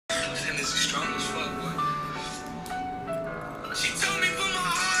is strong as fuck, boy. She told me put my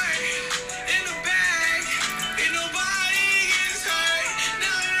heart in the bag. Ain't nobody gets hurt.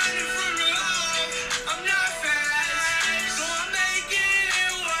 Now I'm running from your love. I'm not fast, so I'm making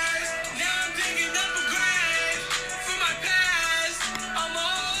it worse. Now I'm digging up a grave for my past. I'm a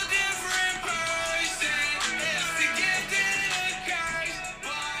whole different person. It's to get to the curse,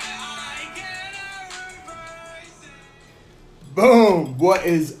 but I cannot reverse it. Boom! What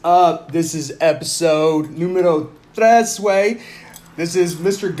is up? This is episode numero 3. This is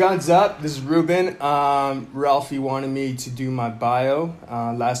Mr. Guns Up. This is Ruben. Ralphie wanted me to do my bio.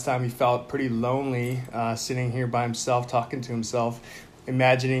 Last time he felt pretty lonely sitting here by himself, talking to himself,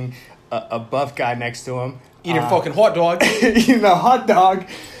 imagining a buff guy next to him. Eating fucking hot dog. Eating a hot dog.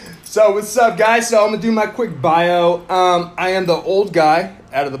 So what's up, guys? So I'm going to do my quick bio. I am the old guy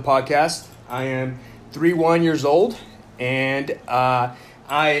out of the podcast. I am 31 years old. And I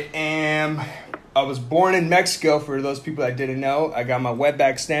was born in Mexico, for those people that didn't know. I got my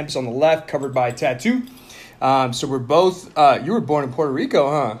wetback stamps on the left, covered by a tattoo. So we're both, you were born in Puerto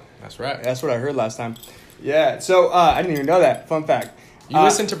Rico, huh? That's right. That's what I heard last time. Yeah, so I didn't even know that. Fun fact. You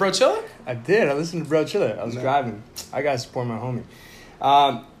listened to Bro Chilla? I did. I listened to Bro Chilla. I was driving. I got to support my homie.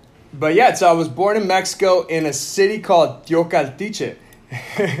 But yeah, so I was born in Mexico in a city called Teocaltiche.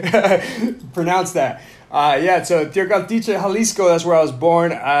 Pronounce that. So Teocaltiche, Jalisco, that's where I was born.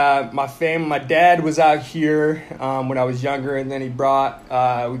 My dad was out here when I was younger, and then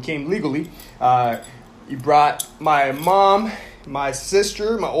we came legally. He brought my mom, my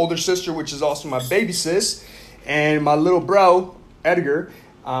sister, my older sister, which is also my baby sis, and my little bro, Edgar,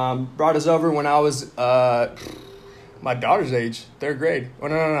 brought us over when I was my daughter's age, 3rd grade. Oh,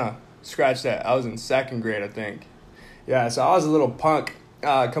 no. Scratch that. I was in 2nd grade, I think. Yeah, so I was a little punk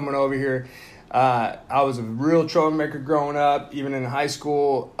coming over here. I was a real troublemaker growing up. Even in high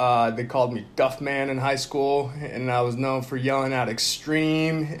school, they called me Duff Man in high school, and I was known for yelling out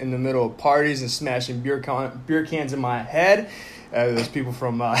extreme in the middle of parties and smashing beer cans in my head. There's people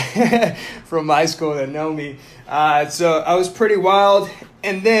from from high school that know me. So I was pretty wild.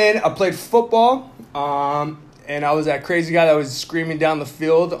 And then I played football, and I was that crazy guy that was screaming down the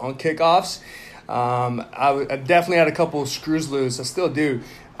field on kickoffs. I definitely had a couple of screws loose. I still do.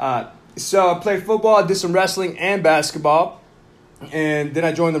 So I played football, I did some wrestling and basketball, and then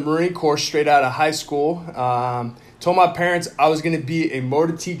I joined the Marine Corps straight out of high school. Told my parents I was going to be a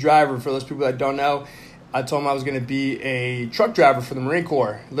Motor T driver. For those people that don't know, I told them I was going to be a truck driver for the Marine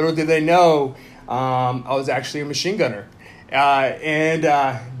Corps. Little did they know I was actually a machine gunner. And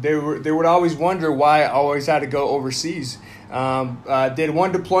they would always wonder why I always had to go overseas. Did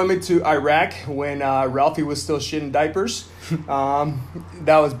one deployment to Iraq when Ralphie was still shitting diapers.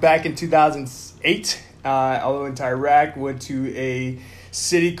 That was back in 2008. I went to Iraq, went to a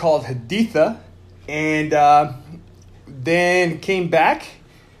city called Haditha, and then came back,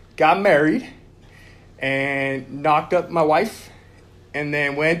 got married, and knocked up my wife, and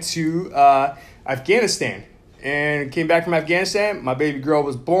then went to Afghanistan. And came back from Afghanistan. My baby girl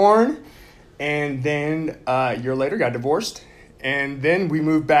was born. And then a year later got divorced. And then we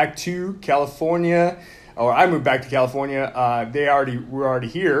moved back to California. Or I moved back to California. Were already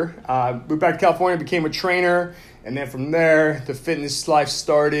here. Moved back to California, became a trainer. And then from there, the fitness life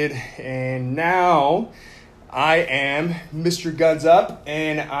started. And now I am Mr. Guns Up.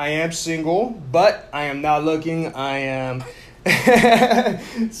 And I am single. But I am not looking. I am...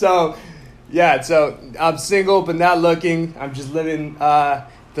 So I'm single but not looking. I'm just living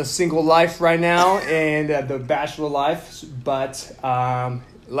the single life right now and the bachelor life. But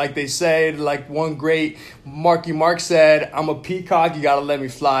like they said, like one great Marky Mark said, I'm a peacock, you gotta let me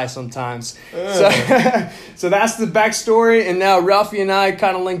fly sometimes. So that's the backstory. And now Ralphie and I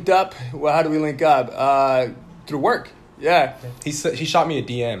kind of linked up. Well, how do we link up? Through work. Yeah. He shot me a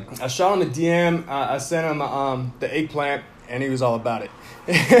DM. I shot him a DM. I sent him the eggplant, and he was all about it.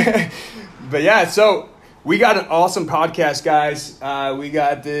 But yeah, so we got an awesome podcast, guys. We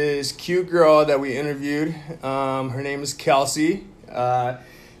got this cute girl that we interviewed. Her name is Kelsey.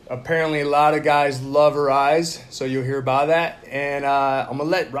 Apparently a lot of guys love her eyes, so you'll hear about that. And I'm going to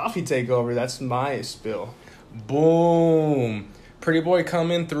let Ralphie take over. That's my spill. Boom. Pretty boy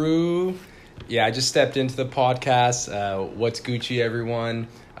coming through. Yeah, I just stepped into the podcast. What's Gucci, everyone?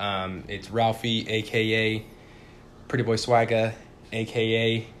 It's Ralphie, a.k.a. Pretty Boy Swagga,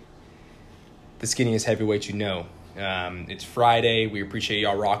 a.k.a. the skinniest heavyweight you know. It's Friday. We appreciate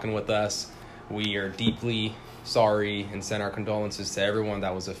y'all rocking with us. We are deeply sorry and send our condolences to everyone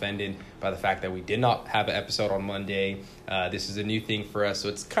that was offended by the fact that we did not have an episode on Monday. This is a new thing for us, so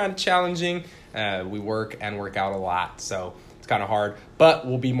it's kind of challenging. We work out a lot, so it's kind of hard, but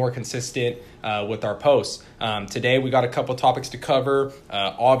we'll be more consistent with our posts. Today we got a couple topics to cover.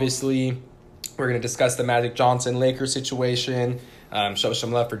 Obviously, we're going to discuss the Magic Johnson Lakers situation, show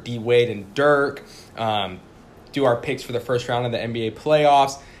some love for D Wade and Dirk, do our picks for the first round of the NBA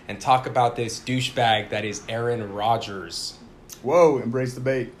playoffs, and talk about this douchebag that is Aaron Rodgers. Whoa, embrace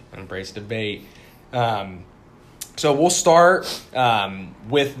debate. Embrace debate. So we'll start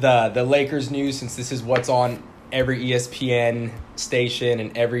with the Lakers news, since this is what's on every ESPN station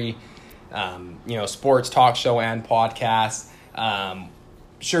and every sports talk show and podcast.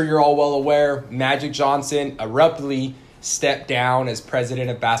 Sure, you're all well aware, Magic Johnson abruptly stepped down as president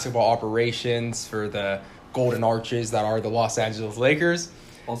of basketball operations for the Golden Arches that are the Los Angeles Lakers.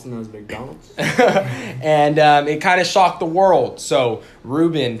 Also known as McDonald's. And it kind of shocked the world. So,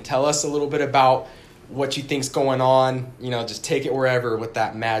 Ruben, tell us a little bit about what you think's going on. Just take it wherever with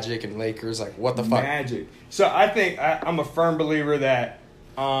that Magic and Lakers. Like, what the fuck? Magic. So, I think I'm a firm believer that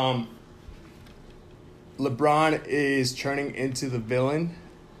LeBron is turning into the villain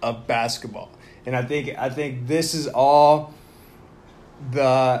of basketball. And I think this is all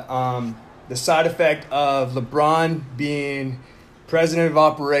the side effect of LeBron being president of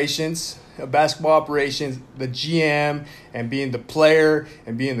operations, of basketball operations, the GM, and being the player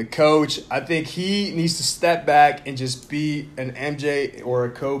and being the coach. I think he needs to step back and just be an MJ or a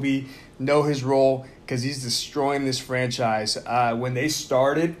Kobe, know his role, because he's destroying this franchise.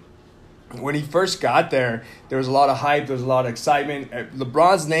 When he first got there was a lot of hype, there was a lot of excitement.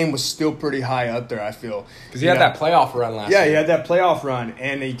 LeBron's name was still pretty high up there, I feel. Because he had that playoff run last year. Yeah, he had that playoff run,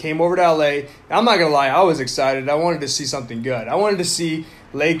 and he came over to L.A. I'm not going to lie, I was excited. I wanted to see something good. I wanted to see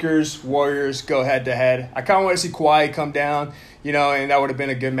Lakers, Warriors go head-to-head. I kind of want to see Kawhi come down, and that would have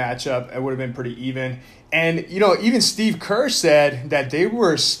been a good matchup. It would have been pretty even. And, even Steve Kerr said that they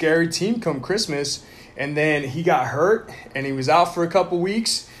were a scary team come Christmas, and then he got hurt, and he was out for a couple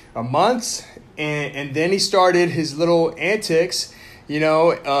weeks. A month, and then he started his little antics,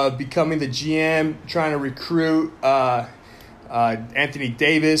 becoming the GM, trying to recruit Anthony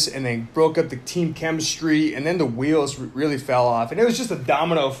Davis, and then broke up the team chemistry, and then the wheels really fell off, and it was just a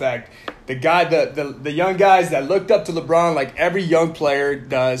domino effect. The young guys that looked up to LeBron like every young player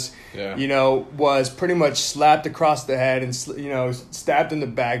does, was pretty much slapped across the head and stabbed in the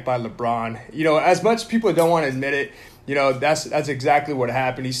back by LeBron. As much as people don't want to admit it, that's exactly what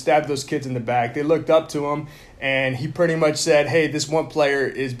happened. He stabbed those kids in the back. They looked up to him, and he pretty much said, hey, this one player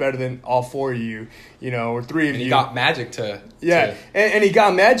is better than all four of you, or three of you. And he got Magic to... Yeah, and he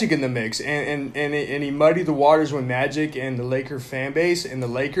got Magic in the mix, and he muddied the waters with Magic and the Laker fan base and the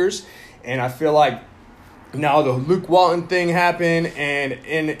Lakers. And I feel like now the Luke Walton thing happened, and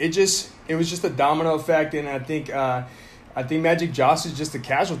it was just a domino effect, and I think Magic Johnson is just a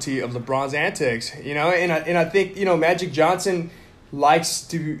casualty of LeBron's antics, and I think Magic Johnson likes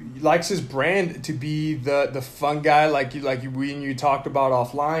his brand to be the fun guy, like you talked about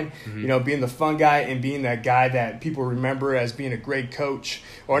offline, being the fun guy and being that guy that people remember as being a great coach,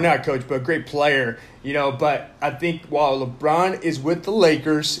 or not coach, but a great player, But I think while LeBron is with the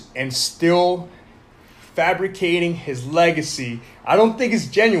Lakers and still fabricating his legacy, I don't think it's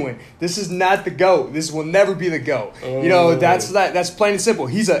genuine. This is not the GOAT. This will never be the GOAT. That's plain and simple.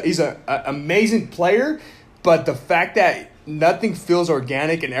 He's a amazing player, but the fact that nothing feels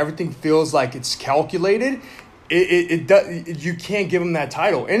organic and everything feels like it's calculated, you can't give him that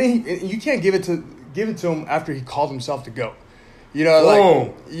title, and you can't give it to him after he called himself the GOAT.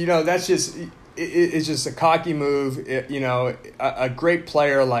 That's just it's just a cocky move. A great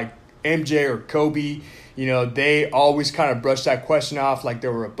player like MJ or Kobe, they always kind of brush that question off like they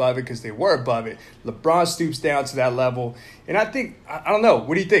were above it, because they were above it. LeBron stoops down to that level. And I think, I don't know,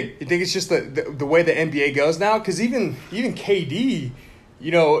 what do you think? You think it's just the way the NBA goes now? Because even KD,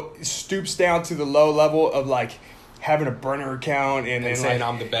 stoops down to the low level of like having a burner account and saying like,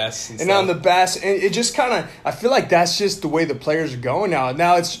 I'm the best. And I'm the best. And it just kind of, I feel like that's just the way the players are going now.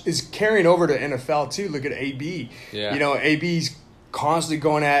 Now it's carrying over to NFL too. Look at AB. Yeah. AB's constantly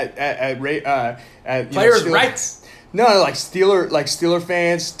going at players' rights. No, like Steeler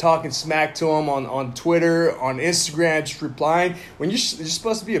fans talking smack to him on Twitter, on Instagram, just replying when you're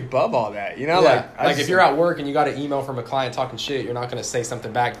supposed to be above all that, Like if you're at work and you got an email from a client talking shit, you're not going to say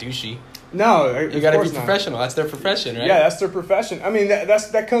something back douchey. No, you got to be professional. That's their profession, right? Yeah, that's their profession. I mean,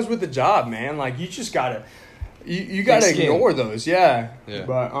 that comes with the job, man. Like you just gotta you gotta ignore those. Yeah.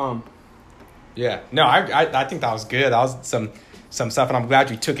 But yeah. No, I think that was good. That was some stuff, and I'm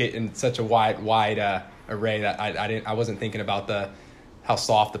glad you took it in such a wide array that I wasn't thinking about how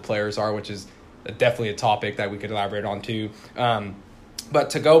soft the players are, which is definitely a topic that we could elaborate on too. But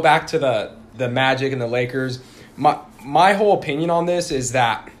to go back to the Magic and the Lakers, my whole opinion on this is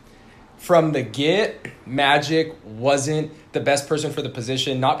that from the get, Magic wasn't the best person for the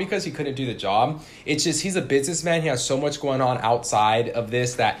position, not because he couldn't do the job. It's just he's a businessman. He has so much going on outside of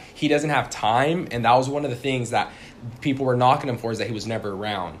this that he doesn't have time. And that was one of the things that people were knocking him for, is that he was never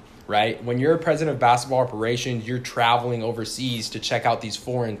around, right? When you're a president of basketball operations, you're traveling overseas to check out these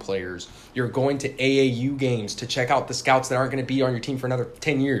foreign players. You're going to AAU games to check out the scouts that aren't going to be on your team for another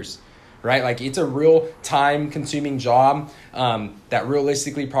 10 years. Right? Like, it's a real time-consuming job that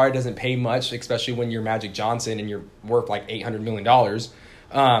realistically probably doesn't pay much, especially when you're Magic Johnson and you're worth like $800 million.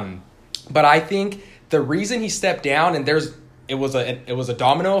 But I think the reason he stepped down, and it was a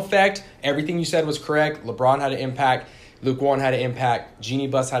domino effect. Everything you said was correct. LeBron had an impact. Luke Walton had an impact. Jeannie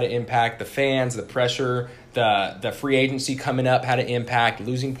Buss had an impact. The fans, the pressure, the free agency coming up had an impact.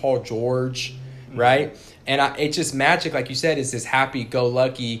 Losing Paul George, right? And it's just Magic, like you said, is this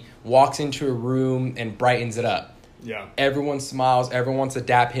happy-go-lucky, walks into a room and brightens it up. Yeah. Everyone smiles. Everyone wants to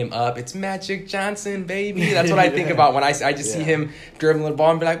dap him up. It's Magic Johnson, baby. That's what I think about when I just see him dribbling the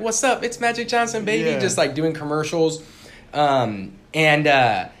ball and be like, what's up? It's Magic Johnson, baby. Just like doing commercials. And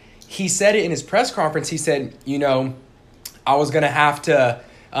he said it in his press conference. He said, I was going to have to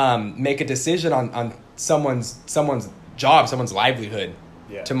make a decision on someone's job, someone's livelihood.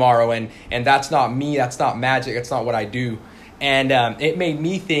 Tomorrow, and that's not me, that's not Magic, that's not what I do. And it made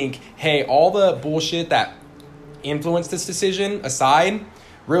me think, hey, all the bullshit that influenced this decision aside,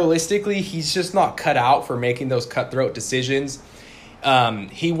 realistically, he's just not cut out for making those cutthroat decisions.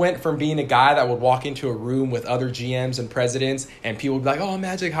 He went from being a guy that would walk into a room with other GMs and presidents and people would be like, oh,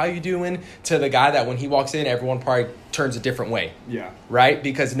 Magic, how you doing? To the guy that when he walks in, everyone probably turns a different way. Yeah. Right?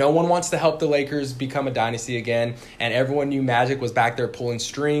 Because no one wants to help the Lakers become a dynasty again. And everyone knew Magic was back there pulling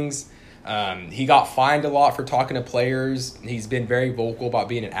strings. He got fined a lot for talking to players. He's been very vocal about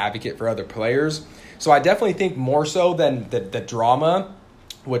being an advocate for other players. So I definitely think more so than the drama,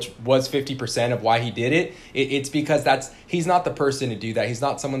 which was 50% of why he did it, it's because he's not the person to do that. He's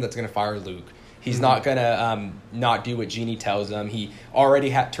not someone that's going to fire Luke. He's not going to not do what Jeannie tells him. He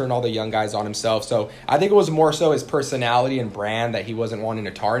already had turned all the young guys on himself. So I think it was more so his personality and brand that he wasn't wanting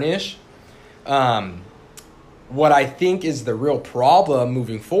to tarnish. What I think is the real problem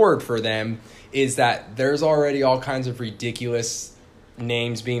moving forward for them is that there's already all kinds of ridiculous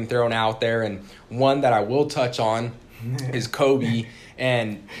names being thrown out there. And one that I will touch on is Kobe.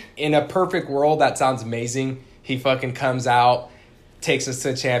 And in a perfect world, that sounds amazing. He fucking comes out, takes us to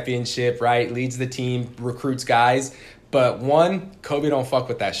a championship, right? Leads the team, recruits guys. But one, Kobe don't fuck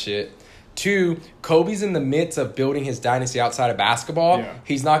with that shit. Two, Kobe's in the midst of building his dynasty outside of basketball. Yeah.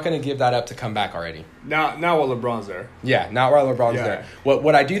 He's not going to give that up to come back already. Not while LeBron's there. Yeah, not while LeBron's there.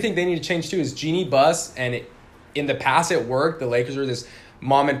 What I do think they need to change too is Jeannie Buss. And in the past it worked. The Lakers are this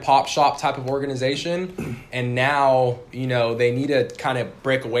mom and pop shop type of organization. And now, they need to kind of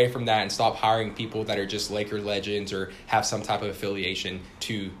break away from that and stop hiring people that are just Laker legends or have some type of affiliation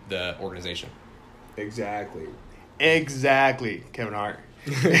to the organization. Exactly, Kevin Hart.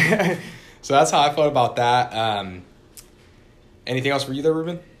 So that's how I felt about that. Anything else for you there,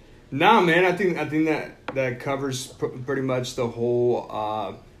 Ruben? Nah, man. I think that covers pretty much the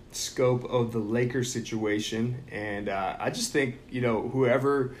whole scope of the Lakers situation, and I just think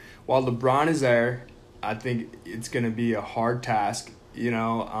whoever, while LeBron is there, I think it's going to be a hard task.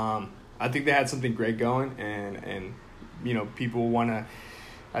 I think they had something great going, and people want to.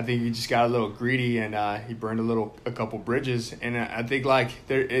 I think he just got a little greedy, and he burned a couple bridges, and I think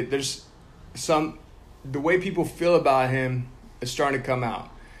there's the way people feel about him is starting to come out,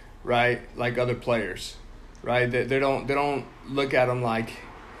 right? Like other players, right? They don't look at him like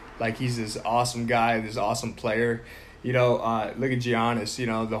he's this awesome guy, this awesome player. Look at Giannis,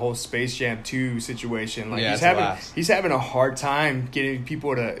 the whole Space Jam 2 situation. He's having a hard time getting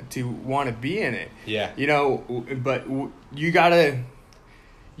people to want to be in it. Yeah. But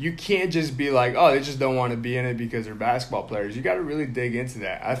you can't just be like, oh, they just don't want to be in it because they're basketball players. You got to really dig into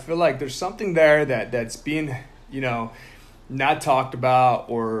that. I feel like there's something there that's being, not talked about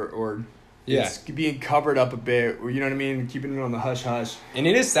or it's being covered up a bit, or, you know what I mean, keeping it on the hush-hush. And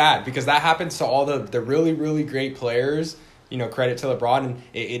it is sad because that happens to all the really, really great players, credit to LeBron.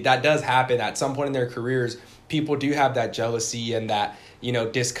 And that does happen at some point in their careers. People do have that jealousy and that,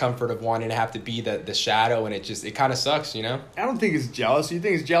 discomfort of wanting to have to be the shadow, and it kind of sucks, I don't think it's jealousy. You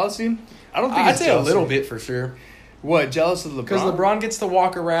think it's jealousy? I don't think I'd say jealousy. A little bit for sure. What, jealous of LeBron? Because LeBron gets to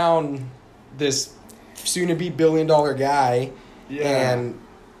walk around this soon-to-be billion-dollar guy. Yeah. And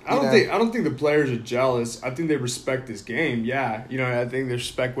I don't think the players are jealous. I think they respect his game. Yeah, I think they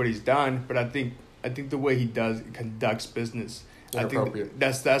respect what he's done. But I think the way he conducts business, I think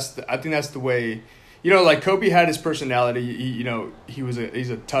that's the way. like Kobe had his personality. He's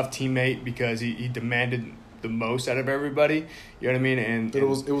a tough teammate because he demanded the most out of everybody. You know what I mean? And It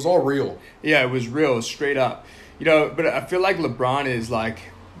was all real. yeah, it was real, it was straight up. But I feel like LeBron is like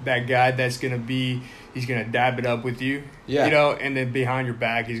that guy that's he's gonna dab it up with you. Yeah. And then behind your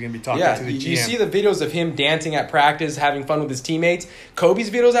back he's gonna be talking Yeah, to the GM. you see the videos of him dancing at practice, having fun with his teammates. Kobe's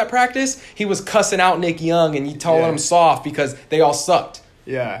videos at practice, he was cussing out Nick Young and he telling him soft because they all sucked.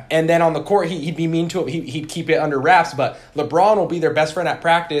 Yeah. And then on the court, he'd be mean to him. He'd keep it under wraps. But LeBron will be their best friend at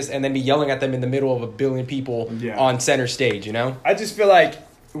practice and then be yelling at them in the middle of a billion people on center stage, I just feel like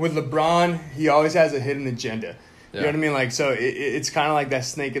with LeBron, he always has a hidden agenda. You know what I mean? Like, so it's kind of like that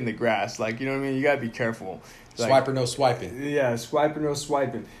snake in the grass. Like, you know what I mean? You got to be careful. Like, Swiper, no swiping. Yeah, swipe or no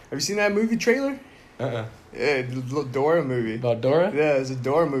swiping. Have you seen that movie trailer? Uh-uh. Yeah, the Dora movie. About Dora? Yeah, there's a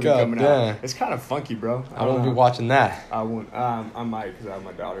Dora movie God coming damn. out. It's kind of funky, bro. I won't be watching that. I won't. I might because I have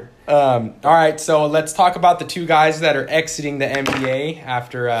my daughter. All right, so let's talk about the two guys that are exiting the NBA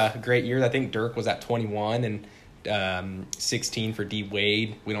after great years. I think Dirk was at 21 and 16 for D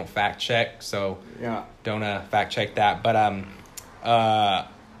Wade. We don't fact check, so Yeah. don't fact check that. But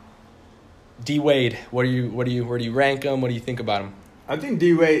D Wade, where do you rank him? What do you think about him? I think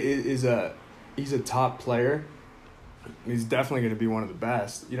D Wade is he's a top player. He's definitely going to be one of the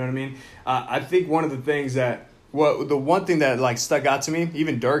best. You know what I mean? I think one of the things the one thing that like stuck out to me,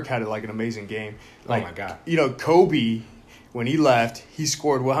 even Dirk had like an amazing game. Like, oh my God. Kobe, when he left, he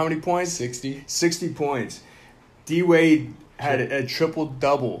scored how many points? 60. 60 points. D Wade had a triple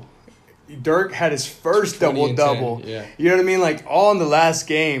double. Dirk had his first 20 and 10, double. yeah. You know what I mean? Like all in the last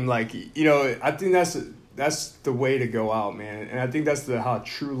game. Like, I think that's the way to go out, man. And I think that's how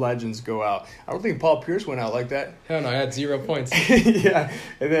true legends go out. I don't think Paul Pierce went out like that. Hell no, I had 0 points. Yeah.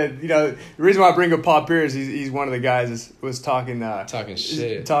 And then, the reason why I bring up Paul Pierce, he's one of the guys was talking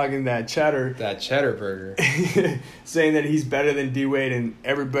shit. Talking that chatter. That cheddar burger. Saying that he's better than D Wade, and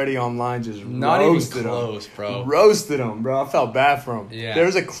everybody online just Not roasted even close, him. bro. Roasted him, bro. I felt bad for him. Yeah. There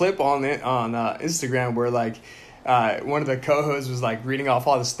was a clip on Instagram where like one of the co-hosts was like reading off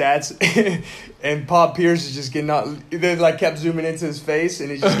all the stats, and Paul Pierce is just getting out. They like kept zooming into his face,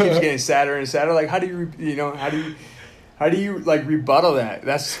 and he just keeps getting sadder and sadder. Like, how do you like rebuttal that?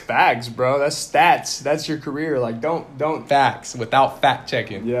 That's facts, bro. That's stats. That's your career. Like, don't. Facts without fact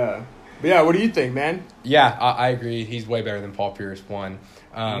checking. Yeah. But yeah, what do you think, man? Yeah, I agree. He's way better than Paul Pierce. 1.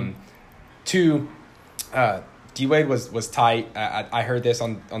 2, D Wade was tight. I heard this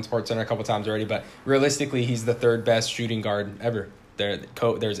on SportsCenter a couple times already, but realistically, he's the third best shooting guard ever.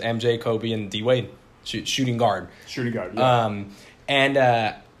 There's MJ, Kobe, and D Wade shooting guard. Shooting guard. Yeah.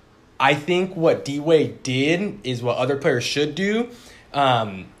 And I think what D Wade did is what other players should do.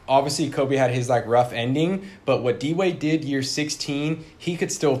 Obviously, Kobe had his like rough ending, but what D Wade did year 16, he could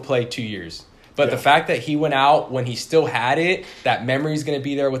still play 2 years. But the fact that he went out when he still had it, that memory is going to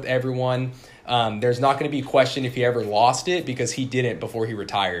be there with everyone. There's not going to be a question if he ever lost it because he didn't before he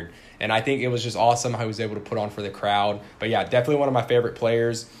retired. And I think it was just awesome how he was able to put on for the crowd. But yeah, definitely one of my favorite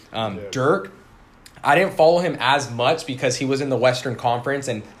players. Dirk, I didn't follow him as much because he was in the Western Conference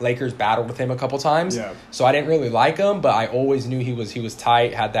and Lakers battled with him a couple times. Yeah. So I didn't really like him, but I always knew he was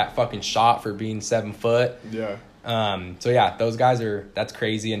tight, had that fucking shot for being 7 foot. Yeah. So yeah, those guys that's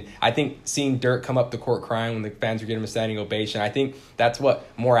crazy. And I think seeing Dirk come up the court crying when the fans are giving him a standing ovation, I think that's what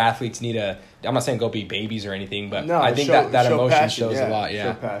more athletes need to. I'm not saying go be babies or anything, but I think that emotion passion, shows a lot.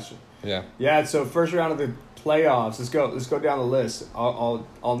 Yeah. Show passion. Yeah. Yeah. So first round of the playoffs. Let's go down the list.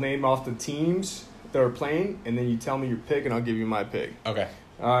 I'll name off the teams that are playing, and then you tell me your pick, and I'll give you my pick. Okay.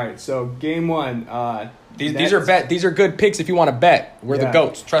 All right. So game one. These are good picks if you want to bet. We're the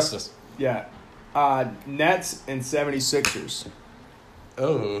GOATs. Trust us. Yeah. Nets and 76ers.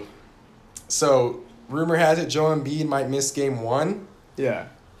 Oh. So rumor has it Joel Embiid might miss game 1. Yeah.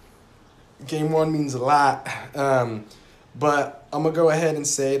 Game 1 means a lot. But I'm going to go ahead and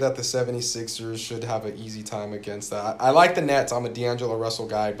say that the 76ers should have an easy time against that. I like the Nets. I'm a D'Angelo Russell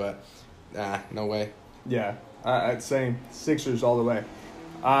guy, but no way. Yeah. Same. Sixers all the way.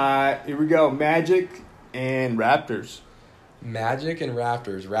 Here we go. Magic and Raptors. Magic and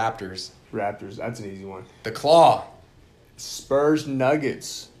Raptors. Raptors. That's an easy one. The Claw. Spurs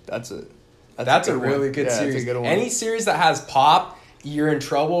Nuggets. That's a really good series. That's a good one. Any series that has Pop, you're in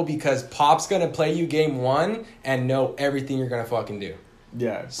trouble because Pop's going to play you game 1 and know everything you're going to fucking do.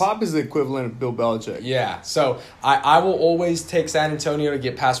 Yeah. Pop is the equivalent of Bill Belichick. Yeah. So I will always take San Antonio to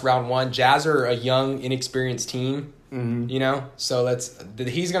get past round 1. Jazz are a young, inexperienced team, So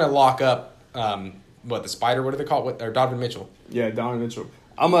he's going to lock up, the Spider, what do they call it? Or Donovan Mitchell. Yeah, Donovan Mitchell.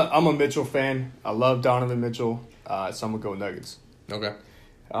 I'm a Mitchell fan. I love Donovan Mitchell. So I'm going to go Nuggets. Okay.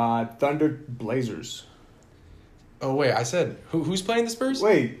 Thunder Blazers. Oh wait, I said who's playing the Spurs?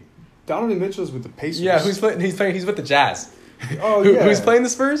 Wait, Donovan Mitchell's with the Pacers. Yeah, who's playing? He's with the Jazz. Oh yeah. Who's playing the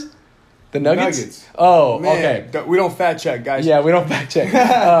Spurs? The Nuggets. Nuggets. Oh, Man, okay. we don't fact check, guys. Yeah, we don't fact check.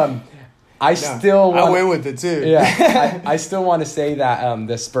 I still I want. went with it too. Yeah, I still want to say that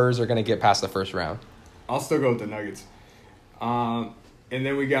the Spurs are going to get past the first round. I'll still go with the Nuggets. And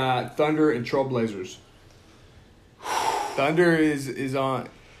then we got Thunder and Trailblazers. Thunder is on.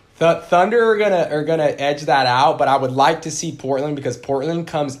 The Thunder are gonna edge that out, but I would like to see Portland because Portland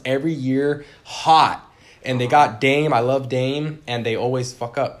comes every year hot, and they got Dame. I love Dame, and they always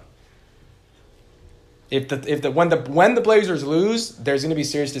fuck up. When the Blazers lose, there's gonna be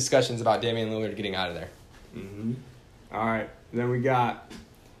serious discussions about Damian Lillard getting out of there. Mm-hmm. All right. Then we got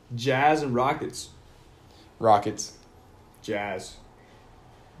Jazz and Rockets. Rockets. Jazz.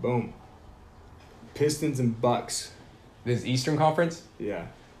 Boom. Pistons and Bucks. This Eastern Conference. Yeah.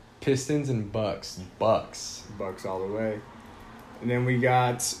 Pistons and Bucks. Bucks. Bucks all the way. And then we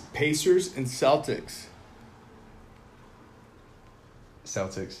got Pacers and Celtics.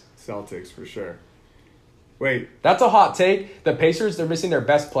 Celtics. Celtics for sure. Wait. That's a hot take. The Pacers, they're missing their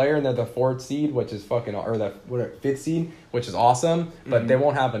best player, and they're the 4th seed, which is fucking, or the 5th seed, which is awesome. But they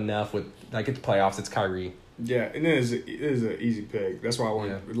won't have enough with, like, it's playoffs. It's Kyrie. Yeah, and it is an easy pick. That's why I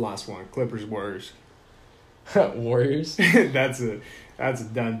went the last one. Clippers, Warriors. Warriors. That's a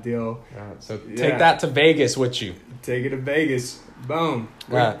done deal. So take that to Vegas with you. Take it to Vegas. Boom.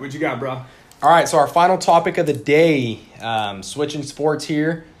 What you got, bro? All right, so our final topic of the day, switching sports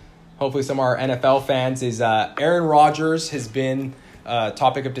here. Hopefully some of our NFL fans is Aaron Rodgers has been a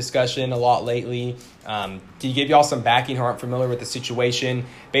topic of discussion a lot lately. To give y'all some backing who aren't familiar with the situation,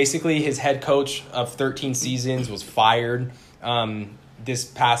 basically his head coach of 13 seasons was fired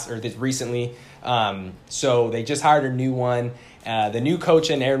recently. So they just hired a new one. The new coach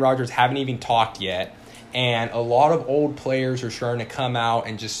and Aaron Rodgers haven't even talked yet. And a lot of old players are starting to come out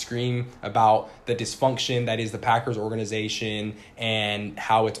and just scream about the dysfunction that is the Packers organization and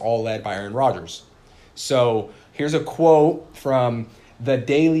how it's all led by Aaron Rodgers. So here's a quote from the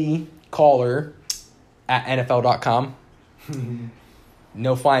Daily Caller at NFL.com.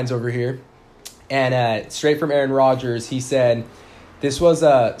 No fines over here. And straight from Aaron Rodgers, he said, "This was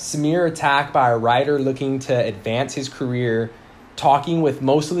a smear attack by a writer looking to advance his career, talking with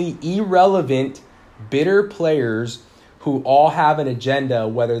mostly irrelevant, bitter players who all have an agenda,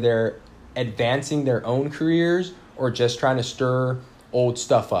 whether they're advancing their own careers or just trying to stir old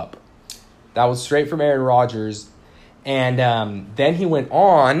stuff up." That was straight from Aaron Rodgers. And then he went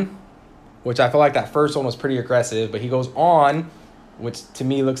on, which I feel like that first one was pretty aggressive, but he goes on, which to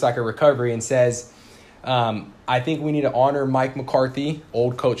me looks like a recovery, and says, "I think we need to honor Mike McCarthy,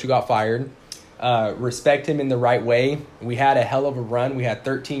 old coach who got fired, respect him in the right way. We had a hell of a run. We had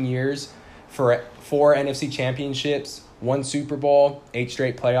 13 years for 4 NFC championships, 1 Super Bowl, 8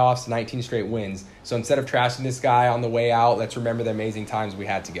 straight playoffs, 19 straight wins. So instead of trashing this guy on the way out, let's remember the amazing times we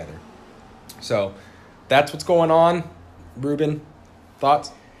had together." So that's what's going on. Ruben,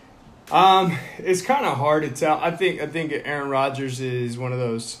 thoughts? It's kind of hard to tell. I think Aaron Rodgers is one of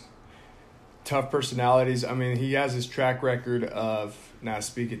those tough personalities. I mean, he has his track record of not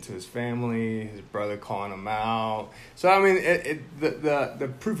speaking to his family, his brother calling him out. So I mean, the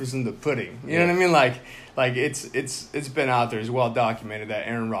proof is in the pudding. You know what I mean? Like it's been out there. It's well documented that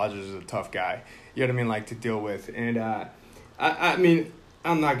Aaron Rodgers is a tough guy. You know what I mean? Like to deal with. And I mean,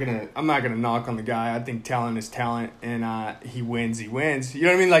 I'm not gonna knock on the guy. I think talent is talent, and he wins. You know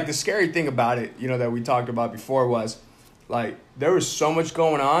what I mean? Like the scary thing about it, you know, that we talked about before was, like, there was so much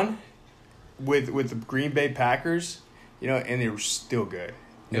going on with the Green Bay Packers, you know, and they were still good,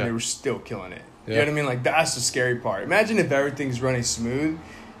 and they were still killing it. You know what I mean? Like that's the scary part. Imagine if everything's running smooth.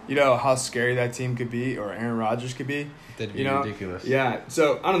 You know how scary that team could be, or Aaron Rodgers could be. That'd be ridiculous. Yeah.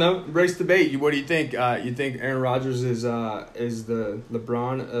 So I don't know. Race debate. What do you think? You think Aaron Rodgers is the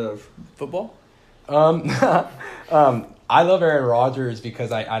LeBron of football? I love Aaron Rodgers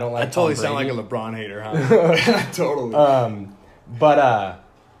because I don't like. I totally Tom sound like Brady. a LeBron hater, huh? Totally.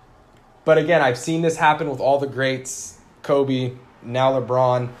 But again, I've seen this happen with all the greats. Kobe, now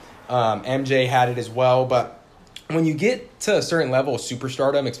LeBron, MJ had it as well. But when you get to a certain level of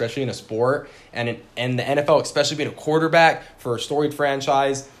superstardom, especially in a sport, and the NFL, especially being a quarterback for a storied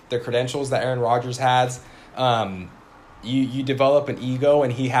franchise, the credentials that Aaron Rodgers has, you develop an ego,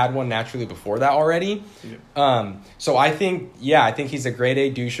 and he had one naturally before that already. Yeah. So I think he's a grade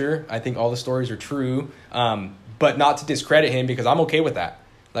A doucher. I think all the stories are true, but not to discredit him because I'm okay with that.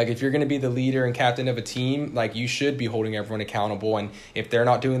 Like, if you're going to be the leader and captain of a team, like, you should be holding everyone accountable. And if they're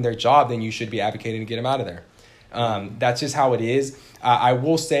not doing their job, then you should be advocating to get them out of there. That's just how it is. I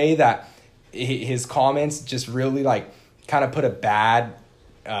will say that his comments just really like kind of put a bad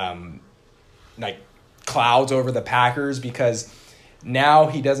like clouds over the Packers, because now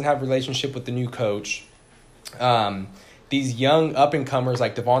he doesn't have a relationship with the new coach. These young up-and-comers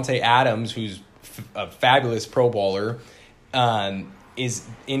like Devontae Adams, who's a fabulous Pro Bowler, is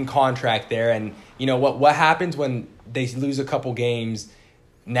in contract there. And you know what happens when they lose a couple games?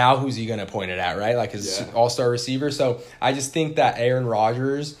 Now who's he going to point it at, right? Like his all-star receiver. So I just think that Aaron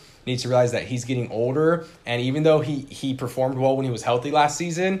Rodgers needs to realize that he's getting older. And even though he performed well when he was healthy last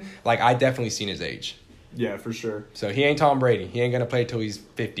season, like I definitely seen his age. Yeah, for sure. So he ain't Tom Brady. He ain't going to play till he's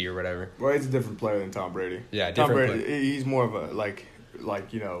 50 or whatever. Well, he's a different player than Tom Brady. Yeah, Tom different Brady, player. he's more of a, like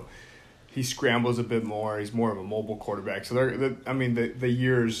he scrambles a bit more. He's more of a mobile quarterback. So, the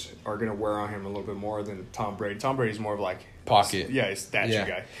years are going to wear on him a little bit more than Tom Brady. Tom Brady's more of like... Pocket. Yeah, he's a statue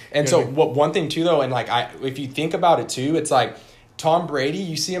guy. And so one thing too, though, and like if you think about it too, it's like Tom Brady,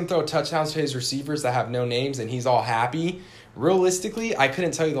 you see him throw touchdowns to his receivers that have no names and he's all happy. Realistically, I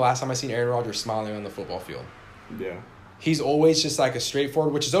couldn't tell you the last time I seen Aaron Rodgers smiling on the football field. Yeah. He's always just like a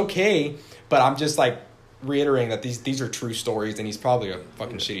straightforward, which is okay, but I'm just like reiterating that these are true stories, and he's probably a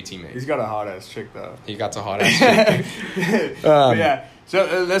fucking shitty teammate. He's got a hot ass chick though. He got a hot ass chick. Yeah.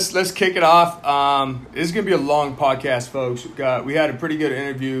 So let's kick it off. This is gonna be a long podcast, folks. We had a pretty good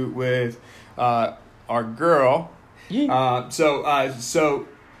interview with our girl. Yeah. So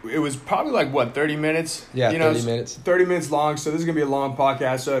it was probably like 30 minutes. Yeah, 30 minutes. 30 minutes long. So this is gonna be a long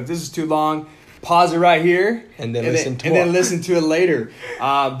podcast. So if this is too long, pause it right here and then listen to it later.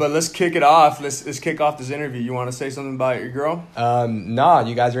 But let's kick it off. Let's kick off this interview. You want to say something about your girl? Nah,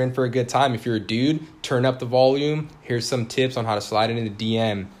 you guys are in for a good time. If you're a dude, turn up the volume. Here's some tips on how to slide into the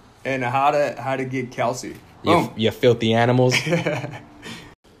DM and how to get Kelsey. You filthy animals.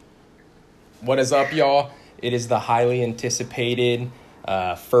 What is up, y'all? It is the highly anticipated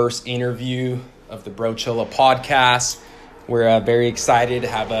first interview of the Brochilla podcast. We're very excited to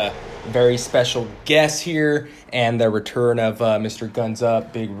have a very special guest here and the return of Mr. Guns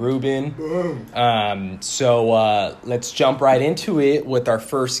Up, Big Ruben. So let's jump right into it with our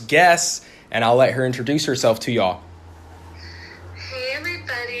first guest, and I'll let her introduce herself to y'all. Hey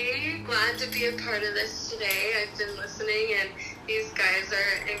everybody, glad to be a part of this today. I've been listening and these guys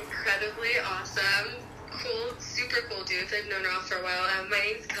are incredibly awesome. Cool, super cool dudes. I've known Ralph for a while. My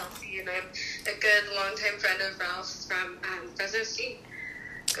name's Kelsey and I'm a good longtime friend of Ralph's from Fresno State.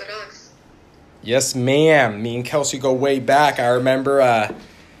 Go Dogs. Yes, ma'am. Me and Kelsey go way back. I remember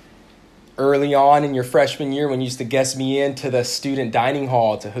early on in your freshman year when you used to guest me into the student dining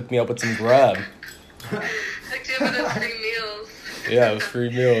hall to hook me up with some grub. Hooked you up with those free meals. Yeah, it was free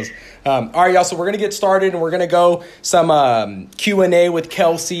meals. All right, y'all, so we're going to get started, and we're going to go some Q&A with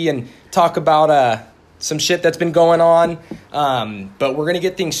Kelsey and talk about some shit that's been going on. But we're going to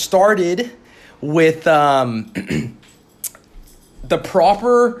get things started with the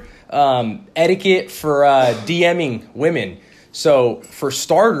proper etiquette for DMing women. So for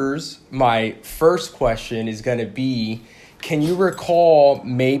starters, my first question is going to be, can you recall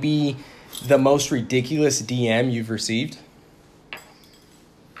maybe the most ridiculous DM you've received?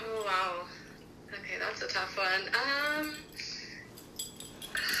 Oh, wow. Okay, that's a tough one.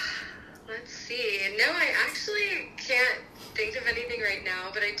 Let's see. No, I actually can't think of anything right now,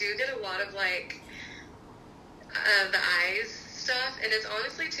 but I do get a lot of, like, the eyes stuff, and it's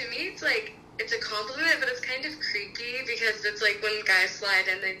honestly, to me, it's like, it's a compliment, but it's kind of creepy, because it's like when guys slide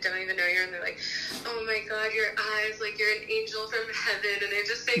in, they don't even know you're, and they're like, oh my god, your eyes, like you're an angel from heaven, and they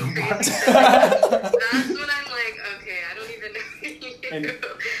just say crazy stuff. That's when I'm like, okay, I don't even know you. And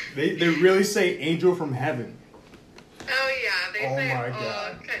they really say angel from heaven. Oh yeah, they say my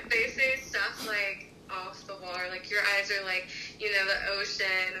God. They say stuff like off the wall, or like your eyes are like, you know, the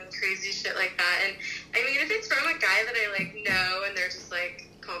ocean and crazy shit like that. And I mean, if it's from a guy that I like know and they're just like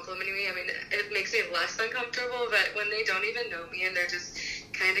complimenting me, I mean, it makes me less uncomfortable. But when they don't even know me and they're just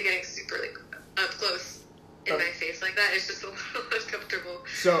kind of getting super like up close in my face like that, it's just a little uncomfortable.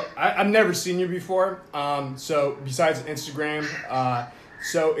 So I've never seen you before. So besides Instagram,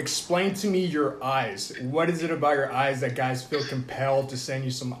 so explain to me your eyes. What is it about your eyes that guys feel compelled to send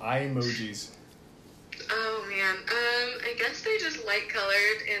you some eye emojis? Oh man, I guess they're just light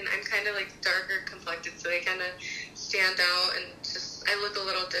colored, and I'm kind of like darker complected, so they kind of stand out, and just I look a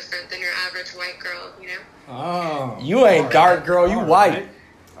little different than your average white girl, you know? Oh. You ain't dark, girl. You white.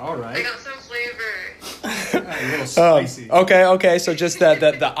 All right. I got some flavor. A little spicy. Okay. So just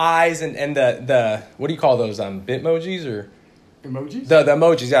the eyes and the what do you call those? Bitmojis or Emojis? the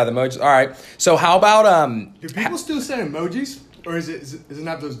emojis? Yeah, the emojis. All right. So how about Do people still send emojis, or is it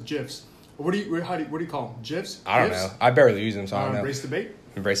not those GIFs? What do you call them? GIFs? I don't GIFs? know. I barely use them, so I don't know. Embrace debate.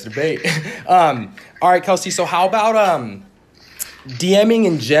 Embrace the debate. All right, Kelsey. So how about DMing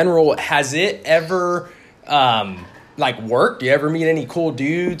in general? Has it ever worked? Do you ever meet any cool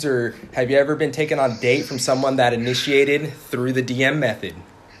dudes, or have you ever been taken on a date from someone that initiated through the DM method?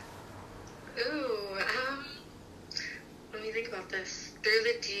 Ooh, let me think about this. Through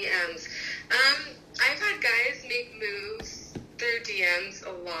the DMs. I've had guys make moves through DMs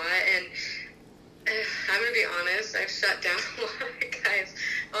a lot, and I'm going to be honest, I've shut down a lot of guys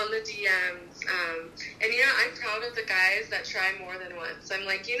on the DMs. And, I'm proud of the guys that try more than once. I'm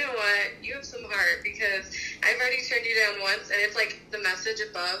like, you know what? You have some heart, because I've already turned you down once, and it's like the message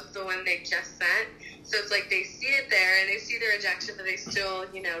above the one they just sent. So it's like they see it there, and they see the rejection, but they still,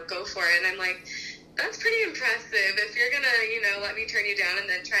 go for it. And I'm like, that's pretty impressive. If you're going to, let me turn you down and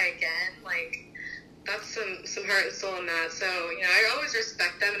then try again, like, that's some heart and soul in that. So, I always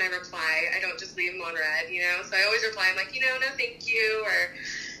respect them, and I reply. I don't just leave them on red, So I always reply. I'm like, no, thank you, or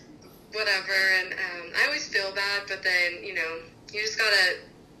whatever. And I always feel bad, but then, you just gotta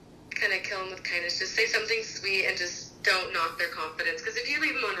kind of kill them with kindness. Just say something sweet and just don't knock their confidence. Because if you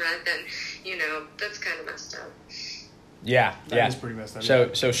leave them on red, then, that's kind of messed up. Yeah, That is pretty messed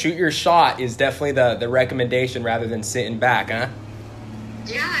up. So shoot your shot is definitely the recommendation rather than sitting back, huh?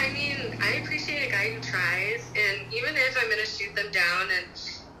 Yeah, I mean, I appreciate a guy who tries, and even if I'm going to shoot them down and,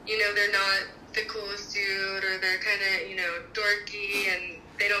 they're not the coolest dude, or they're kind of, dorky, and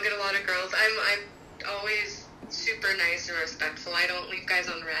they don't get a lot of girls, I'm always super nice and respectful. I don't leave guys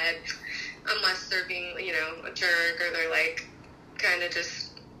on red unless they're being, a jerk, or they're, kind of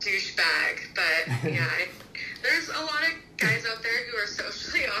just douchebag. But, yeah, there's a lot of guys out there who are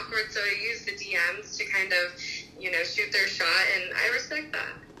socially awkward, so I use the DMs to kind of, shoot their shot, and I respect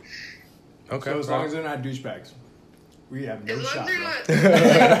that. Okay. So as long as they're not douchebags, we have no As long shot. as they're bro. not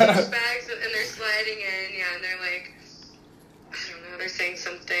douchebags and they're sliding in, and they're like, I don't know, they're saying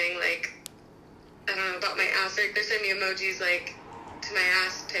something like, I don't know, about my ass, they're sending me emojis to my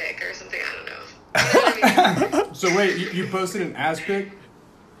ass pic or something, I don't know. You know what I mean? So wait, you posted an ass pic?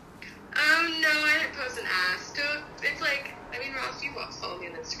 No, I didn't post an ass. It's like, Ross, you follow me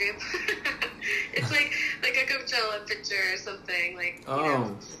on Instagram. It's like a Coachella picture or something,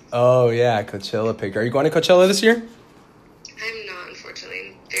 Oh, yeah, Coachella pic. Are you going to Coachella this year? I'm not,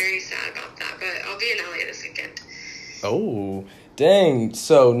 unfortunately. I'm very sad about that, but I'll be in LA this weekend. Oh, dang.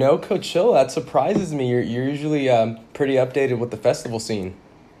 So no Coachella. That surprises me. You're usually pretty updated with the festival scene.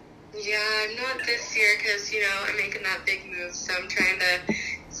 Yeah, I'm not this year because, I'm making that big move, so I'm trying to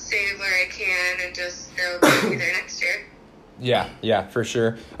save where I can and just be there next year. Yeah, for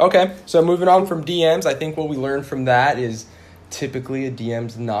sure. Okay, so moving on from DMs, I think what we learned from that is typically a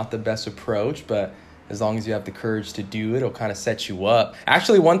DM's not the best approach, but as long as you have the courage to do it, it'll kind of set you up.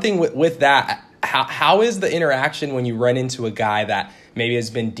 Actually, one thing with that, how is the interaction when you run into a guy that maybe has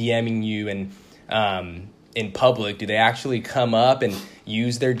been DMing you and in public? Do they actually come up and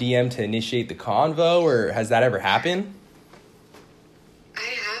use their DM to initiate the convo, or has that ever happened? I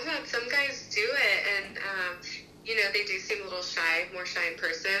have had some guys do it, and they do seem a little more shy in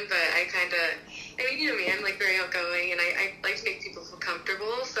person, but I kind of, you know me, I'm very outgoing, and I like to make people feel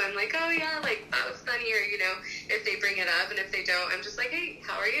comfortable, so I'm like, oh yeah, that was funny, or if they bring it up, and if they don't, I'm just like, hey,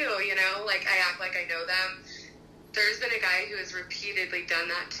 how are you, I act like I know them. There's been a guy who has repeatedly done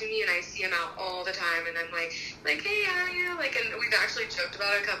that to me, and I see him out all the time, and I'm like, hey, how are you, and we've actually joked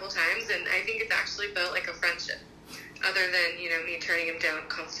about it a couple times, and I think it's actually built a friendship, other than, me turning him down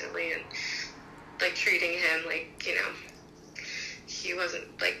constantly, and treating him he wasn't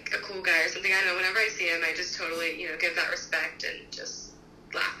a cool guy or something. I don't know, whenever I see him, I just totally, give that respect and just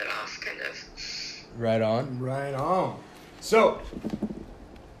laugh it off, kind of. Right on. Right on. So,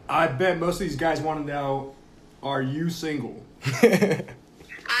 I bet most of these guys want to know, are you single? I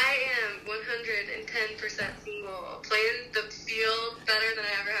am 110% single, playing the field better than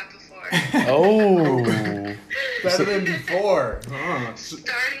I ever have before. Oh. Better than before.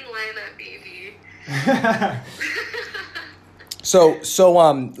 Starting lineup, baby. So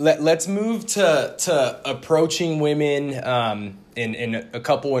let's move to approaching women in a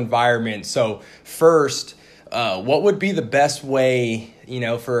couple environments. So first, what would be the best way,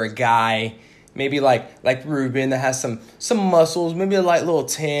 for a guy, maybe like Ruben, that has some muscles, maybe a light little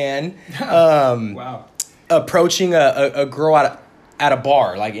tan, Wow. approaching a girl at a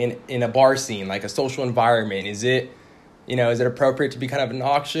bar, in a bar scene, a social environment? Is it appropriate to be kind of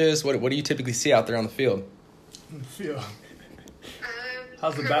obnoxious? What do you typically see out there on the field?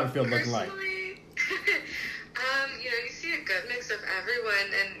 How's the battlefield looking like? You see a good mix of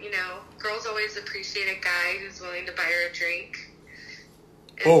everyone, and, girls always appreciate a guy who's willing to buy her a drink.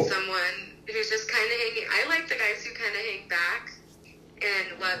 and someone who's just kind of hanging. I like the guys who kind of hang back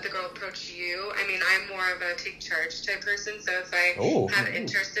and let the girl approach you. I mean, I'm more of a take charge type person, so if I have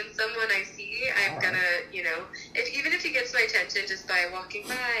interest in someone I see, I'm gonna, you know, even if he gets my attention just by walking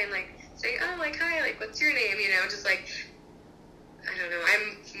by and like saying, oh, like, hi, like, what's your name, you know, just like, I don't know,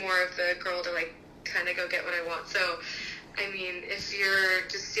 I'm more of the girl to like kind of go get what I want. So I mean, if you're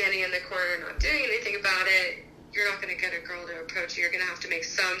just standing in the corner not doing anything about it, you're not going to get a girl to approach you. You're going to have to make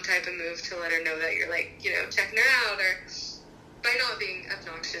some type of move to let her know that you're, like, you know, checking her out, or by not being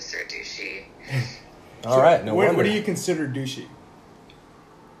obnoxious or douchey. All right. No wonder. What do you consider douchey?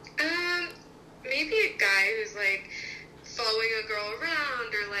 Maybe a guy who's, like, following a girl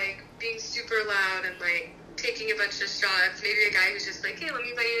around, or, like, being super loud and, like, taking a bunch of shots. Maybe a guy who's just like, hey, let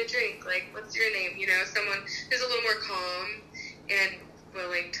me buy you a drink. Like, what's your name? You know, someone who's a little more calm and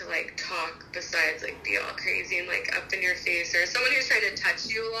willing to, like, talk besides, like, be all crazy and, like, up in your face. Or someone who's trying to touch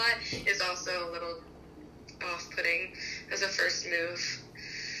you a lot is also a little off-putting as a first move.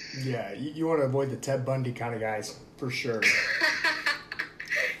 Yeah, you want to avoid the Ted Bundy kind of guys, for sure.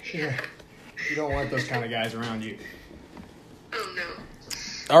 Yeah. You don't want those kind of guys around you. Oh, no.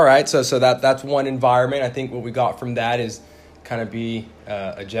 All right, so that's one environment. I think what we got from that is kind of be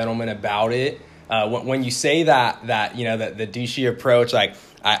a gentleman about it. When you say that you know, that the douchey approach, like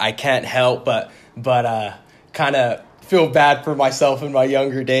I can't help but kind of feel bad for myself in my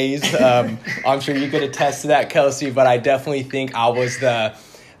younger days. I'm sure you could attest to that, Kelsey, but I definitely think I was the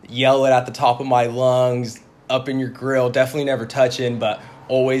yell it at the top of my lungs, up in your grill, definitely never touching, but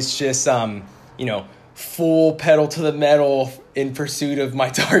always just you know, full pedal to the metal in pursuit of my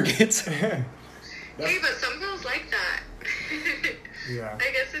targets. Hey, but some girls like that. Yeah.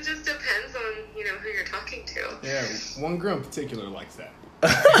 I guess it just depends on, you know, who you're talking to. Yeah, one girl in particular likes that.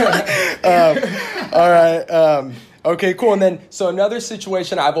 All right. Okay, cool. And then, so another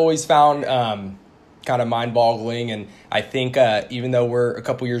situation I've always found kind of mind-boggling, and I think even though we're a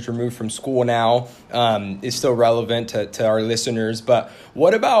couple years removed from school now, is still relevant to our listeners. But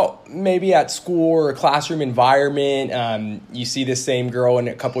what about maybe at school or a classroom environment? You see the same girl in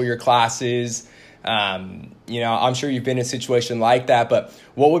a couple of your classes. You know, I'm sure you've been in a situation like that, but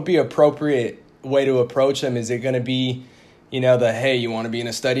what would be appropriate way to approach them? Is it going to be, you know, hey, you want to be in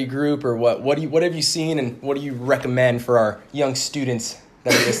a study group, or what have you seen, and what do you recommend for our young students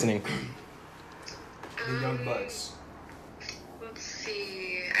that are listening? The young bucks. Let's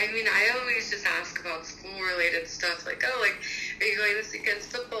see. I mean, I always just ask about school-related stuff, like, oh, like, are you going this weekend's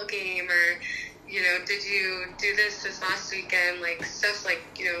football game, or, you know, did you do this last weekend, like, stuff like,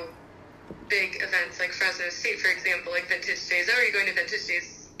 you know, big events like Fresno State, for example, like Vintage Days. Oh, are you going to Vintage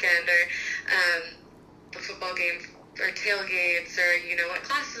Days weekend, or the football game, or tailgates, or, you know, what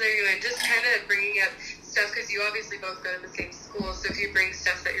classes are you in? Just kind of bringing up stuff, because you obviously both go to the same school, so if you bring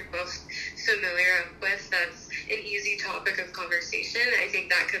stuff that you're both familiar with, that's an easy topic of conversation, I think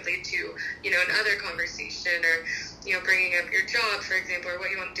that could lead to, you know, another conversation, or, you know, bringing up your job, for example, or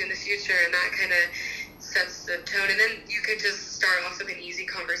what you want to do in the future, and that kind of sets the tone. And then you could just start off with an easy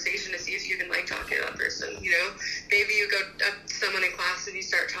conversation to see if you can, like, talk to that person, you know? Maybe you go up to someone in class and you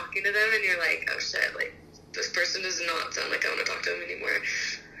start talking to them, and you're like, oh shit, like, this person does not sound like I want to talk to them anymore.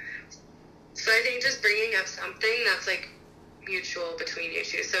 So I think just bringing up something that's, like, mutual between you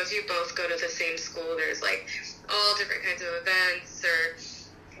two. So if you both go to the same school, there's, like, all different kinds of events, or,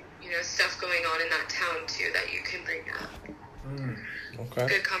 you know, stuff going on in that town too that you can bring up. Okay.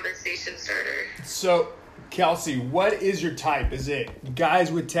 Good conversation starter. So, Kelsey, what is your type? Is it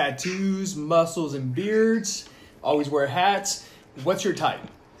guys with tattoos, muscles, and beards? Always wear hats? What's your type?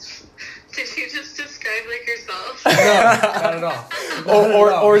 Did you just describe, like, yourself? No, not at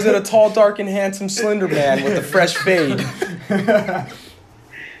all. Or is it a tall, dark, and handsome slender man with a fresh fade? My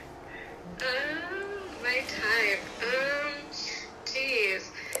type.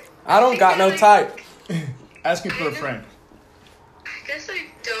 Geez. I don't got no type. Asking for a friend. I guess I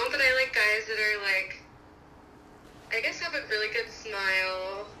don't, but I like guys that are, like, I guess have a really good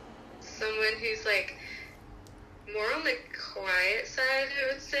smile. Someone who's, like, more on the quiet side,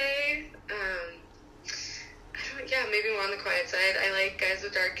 I would say. Maybe more on the quiet side. I like guys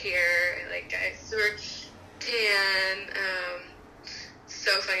with dark hair. I like guys who are tan.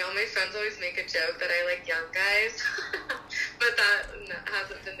 So funny. All my friends always make a joke that I like young guys, but that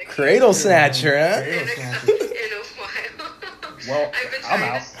hasn't been the case. Cradle snatcher, huh? In a while. Well, I've been I'm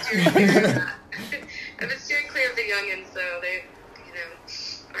trying out. to steer clear of that. I've been steering clear of the youngins, though. They, you know,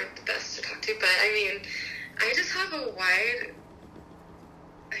 aren't the best to talk to. But, I mean, I just have a wide,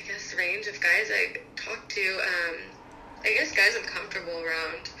 I guess, range of guys I talk to. I guess guys I'm comfortable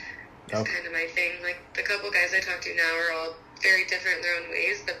around is kind of my thing. Like, the couple guys I talk to now are all very different in their own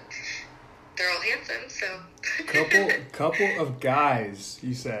ways, but they're all handsome, so. couple of guys,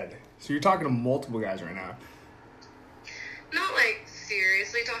 you said. So you're talking to multiple guys right now. Not like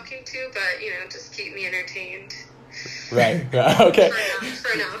seriously talking to, but just keep me entertained. Right. Okay.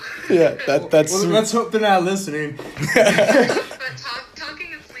 For now. Yeah, that's. Well, let's hope they're not listening. But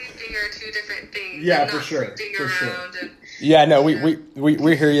talking and sleeping are two different things. Yeah, I'm for not sure. sleeping For sure. around and. Yeah, no,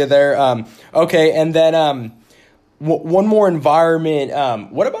 we hear you there. Okay, and then one more environment.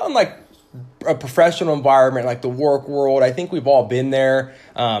 What about in like a professional environment, like the work world? I think we've all been there.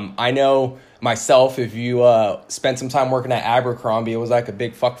 I know myself, if you spent some time working at Abercrombie, it was like a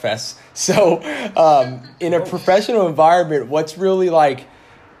big fuck fest. So in a professional environment, what's really like,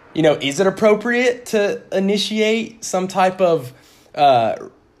 is it appropriate to initiate some type of,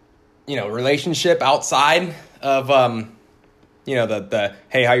 relationship outside of, the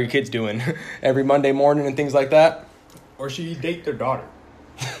hey, how your kids doing every Monday morning and things like that? Or should you date their daughter?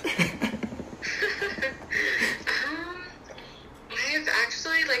 I've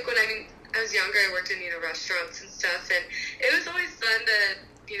actually, like, when I was younger, I worked in, restaurants and stuff, and it was always fun to,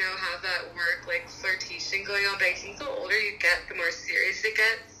 have that work, like, flirtation going on, but I think the older you get, the more serious it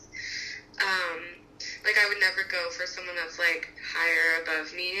gets. Like, I would never go for someone that's, like, higher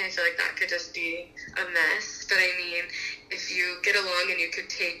above me. I feel like that could just be a mess, but if you get along and you could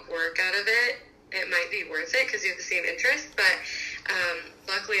take work out of it, it might be worth it because you have the same interest, but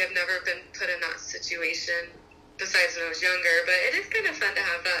luckily I've never been put in that situation besides when I was younger, but it is kind of fun to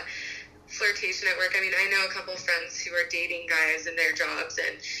have that flirtation at work. I know a couple of friends who are dating guys in their jobs,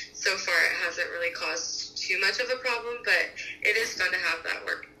 and so far it hasn't really caused too much of a problem, but it is fun to have that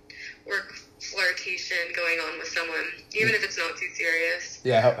work flirtation going on with someone, even if it's not too serious.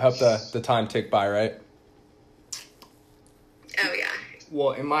 Yeah, help the time tick by, right? Oh, yeah.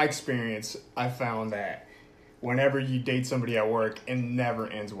 Well, in my experience, I found that whenever you date somebody at work, it never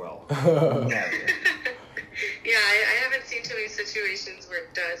ends well. Never. Yeah, I haven't seen too many situations where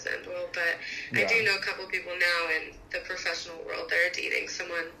it does end well, but I do know a couple people now in the professional world that are dating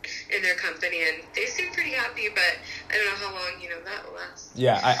someone in their company, and they seem pretty happy, but I don't know how long, that will last.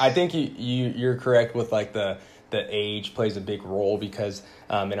 Yeah, I think you're correct with, like, the age plays a big role because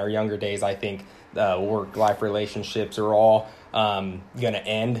in our younger days, I think work-life relationships are all going to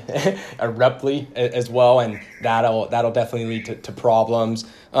end abruptly as well, and that'll definitely lead to problems.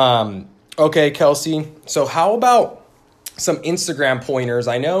 Okay, Kelsey, so how about some Instagram pointers?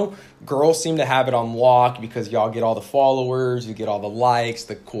 I know girls seem to have it on lock because y'all get all the followers, you get all the likes,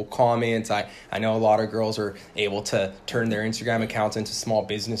 the cool comments. I know a lot of girls are able to turn their Instagram accounts into small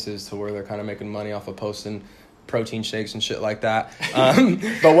businesses to where they're kind of making money off of posting protein shakes and shit like that.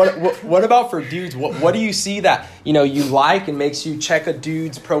 But what about for dudes? What do you see that, you like and makes you check a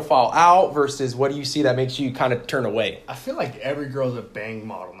dude's profile out versus what do you see that makes you kind of turn away? I feel like every girl's a bang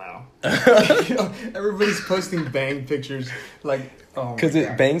model now. Everybody's posting bang pictures. Like, oh, because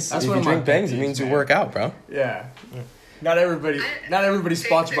it bangs. That's if you drink bangs, it means you work out, bro. Yeah. Not everybody's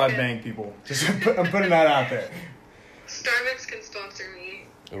sponsored by Bang, people. Just I'm putting that out there. Starbucks can sponsor me.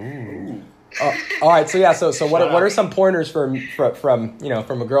 Ooh. All right, so yeah, so what are some pointers from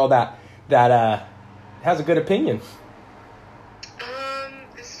a girl that has a good opinion?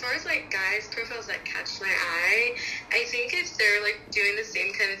 As far as like guys' profiles that catch my eye, I think if they're like doing the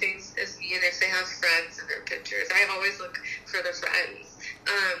same kind of things as me, and if they have friends in their pictures, I always look for the friends.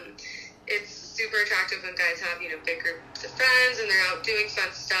 It's super attractive when guys have, big groups of friends and they're out doing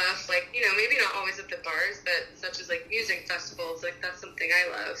fun stuff, like, maybe not always at the bars, but such as like music festivals, like that's something I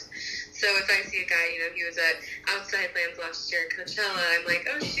love. So if I see a guy, he was at Outside Lands last year at Coachella, I'm like,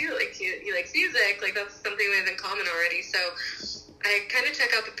 oh shoot, like he likes music, like that's something we have in common already. So I kind of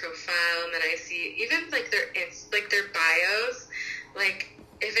check out the profile, and then I see even like their bios, like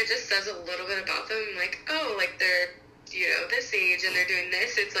if it just says a little bit about them, I'm like, oh, like they're this age and they're doing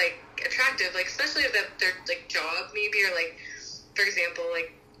this, it's like attractive, like especially if their like job maybe, or like for example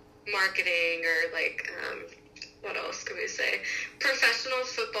like marketing, or like what else could we say, professional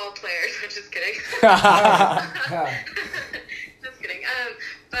football players. I'm just kidding. Just kidding.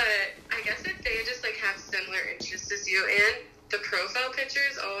 But I guess if they just like have similar interests as you, and the profile picture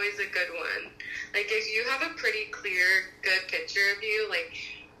is always a good one. Like if you have a pretty clear good picture of you, like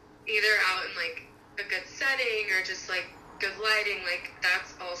either out in like a good setting or just like good lighting, like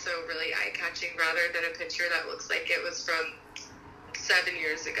that's also really eye-catching, rather than a picture that looks like it was from 7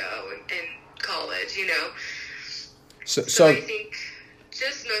 years ago in college, So I think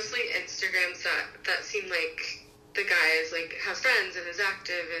just mostly Instagrams that seem like the guy is like has friends and is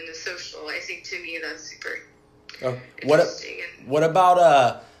active and is social. I think to me that's super interesting. What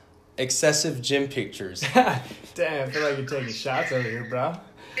about excessive gym pictures. Damn, I feel like you're taking shots over here, bro.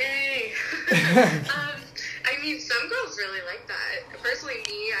 Hey. I mean, some girls really like that. Personally,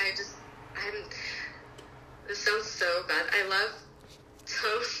 me, this sounds so bad. I love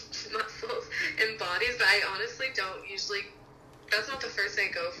tones, muscles, and bodies, but I honestly don't usually, that's not the first thing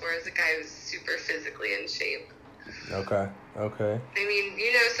I go for, is a guy who's super physically in shape. Okay. I mean,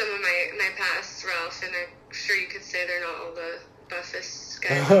 you know some of my past, Ralph, and I'm sure you could say they're not all the buffest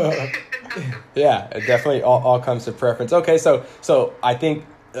guys out there. Yeah, it definitely all comes to preference. Okay, so I think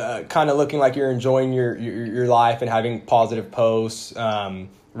kind of looking like you're enjoying your life and having positive posts,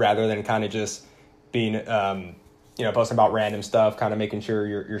 rather than kind of just being posting about random stuff, kind of making sure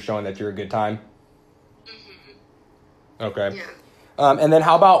you're showing that you're a good time. Mm-hmm. Okay. Yeah. And then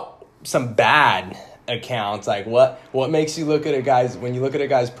how about some bad accounts? Like what makes you look at a guy's, when you look at a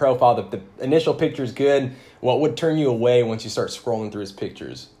guy's profile, the initial picture's good, what would turn you away once you start scrolling through his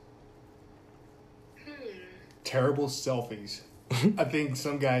pictures? Terrible selfies. I think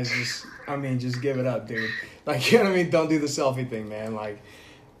some guys just give it up, dude. Like, you know what I mean? Don't do the selfie thing, man. Like,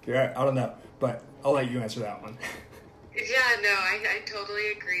 I don't know, but I'll let you answer that one. Yeah, no, I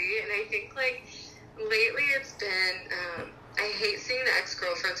totally agree. And I think, like, lately it's been, I hate seeing the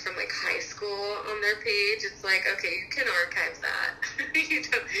ex-girlfriends from, like, high school on their page. It's like, okay, you can archive that. you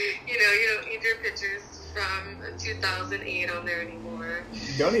don't need your pictures from 2008 on there anymore.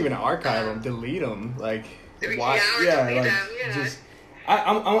 Don't even archive them, delete them. Like, why? Yeah, delete them, yeah. Just,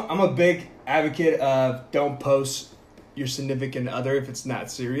 I'm a big advocate of don't post your significant other if it's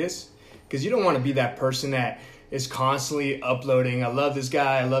not serious, because you don't want to be that person that is constantly uploading, I love this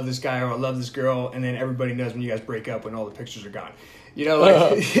guy, or I love this girl, and then everybody knows when you guys break up when all the pictures are gone. You know,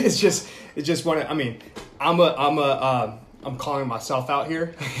 like it's just one. I mean, I'm calling myself out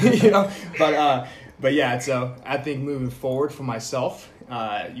here, you know, but yeah. So I think moving forward for myself,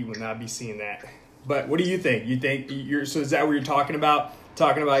 you will not be seeing that. But what do you think? You think so? Is that what you're talking about?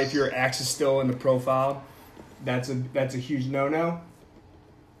 Talking about if your ex is still in the profile, that's a huge no-no.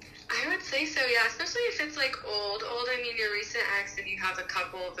 I would say so, yeah. Especially if it's like old. I mean, your recent ex, and you have a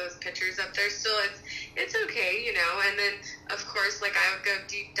couple of those pictures up there. Still, it's okay, you know. And then, of course, like I would go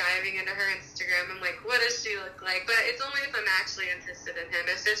deep diving into her Instagram. I'm like, what does she look like? But it's only if I'm actually interested in him.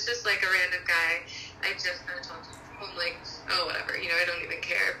 If it's just like a random guy, I just gotta talk to him. I'm like, oh, whatever, you know. I don't even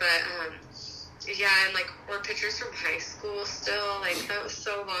care. But yeah, and like, or pictures from high school still. Like that was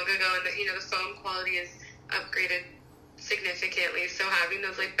so long ago, and the phone quality is upgraded significantly, so having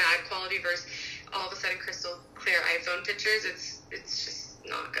those like bad quality versus all of a sudden crystal clear iPhone pictures, it's just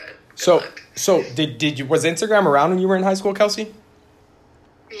not good. So did you, was Instagram around when you were in high school, Kelsey?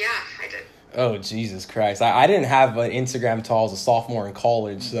 Yeah, I did. Oh, Jesus Christ. I didn't have an Instagram until I was a sophomore in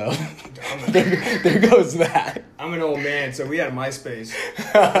college, so there goes that. I'm an old man, so we had MySpace.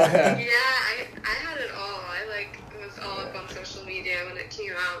 Yeah, I had it all. It was all up on social media when it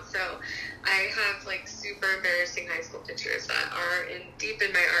came out, so I have like super embarrassing high school pictures that are deep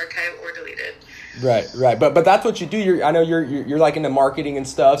in my archive or deleted. Right. But that's what you do. I know you're like into marketing and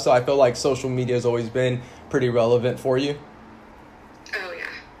stuff, so I feel like social media has always been pretty relevant for you. Oh yeah,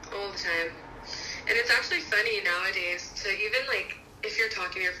 all the time. And it's actually funny nowadays to even like if you're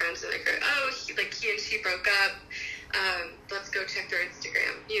talking to your friends and like, oh, he and she broke up. Let's go check their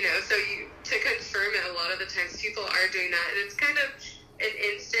Instagram. You know, so to confirm it, a lot of the times people are doing that, and it's kind of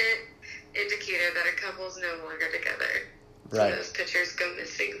an instant indicator that a couple's no longer together. Right. So those pictures go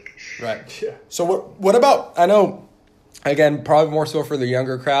missing. Right. Yeah. So what about, I know, again, probably more so for the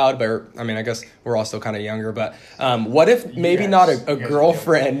younger crowd, but I mean, I guess we're all still kind of younger, but what if maybe not a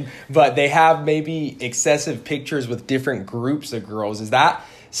girlfriend, but they have maybe excessive pictures with different groups of girls? Is that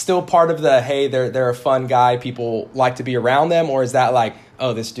still part of the, hey, they're a fun guy, people like to be around them, or is that like,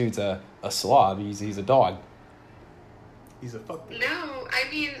 oh, this dude's a slob, he's a dog? He's a fuckboy. No, I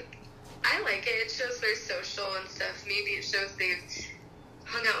mean, I like it. It shows they're social and stuff. Maybe it shows they've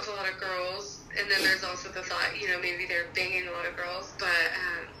hung out with a lot of girls. And then there's also the thought, maybe they're banging a lot of girls. But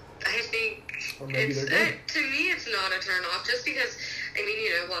I think to me, it's not a turn off. Just because, I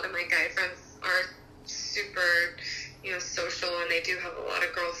mean, a lot of my guy friends are super, social, and they do have a lot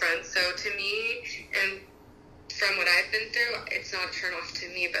of girlfriends. So to me, and from what I've been through, it's not a turn off to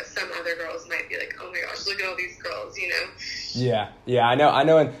me, but some other girls might be like, oh my gosh, look at all these girls, Yeah, I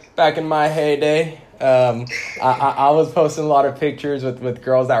know. Back in my heyday, I was posting a lot of pictures with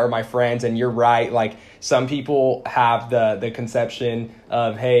girls that were my friends, and you're right. Like, some people have the conception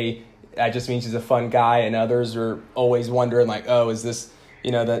of, hey, that just means he's a fun guy, and others are always wondering, like, oh, is this,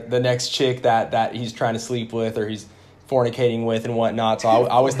 the next chick that he's trying to sleep with, or he's fornicating with and whatnot. So I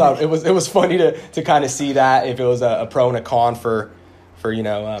always thought it was funny to kind of see that, if it was a pro and a con for for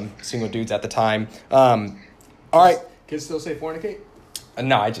single dudes at the time. All right. Kids still say fornicate?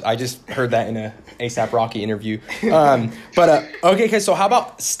 No, I just heard that in a A$AP Rocky interview. Okay, so how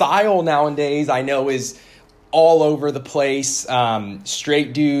about style nowadays? I know is all over the place.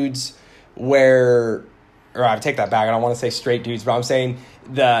 Straight dudes or I take that back. I don't want to say straight dudes, but I'm saying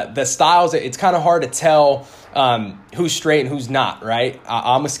the styles. It's kind of hard to tell who's straight and who's not. Right?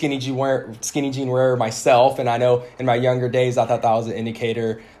 I'm a skinny jean wearer myself, and I know in my younger days I thought that was an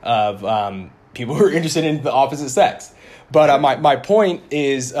indicator of people who are interested in the opposite sex. But my point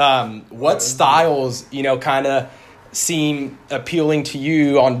is, what styles kind of seem appealing to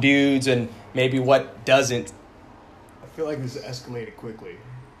you on dudes, and maybe what doesn't? I feel like this escalated quickly.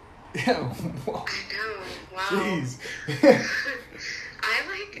 Yeah. I know. Wow. Jeez.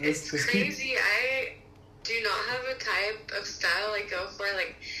 It's crazy. I do not have a type of style I go for.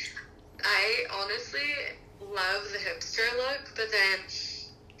 Like, I honestly love the hipster look, but then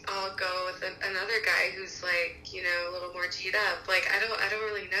I'll go with another guy who's like, a little more G'd up. Like, I don't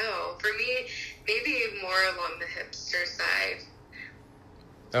really know. For me, maybe more along the hipster side.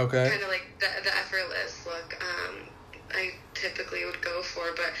 Okay. Kind of like the effortless look. I typically would go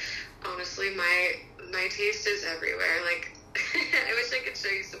for, but honestly, my taste is everywhere. Like, I wish I could show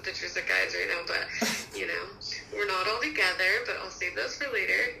you some pictures of guys right now, but we're not all together. But I'll save those for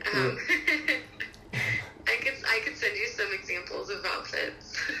later. I could send you some examples of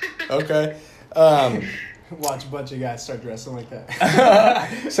outfits. Okay. Watch a bunch of guys start dressing like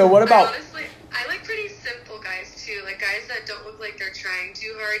that. So what about? Honestly, I like pretty simple guys too. Like guys that don't look like they're trying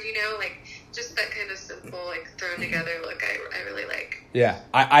too hard. Like just that kind of simple, like thrown together look. I really like. Yeah,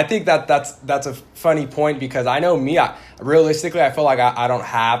 I think that's a funny point, because I know me. Realistically, I feel like I don't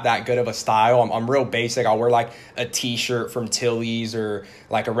have that good of a style. I'm real basic. I'll wear like a t-shirt from Tilly's or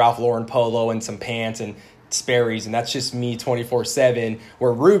like a Ralph Lauren polo and some pants and Sperry's, and that's just me 24/7.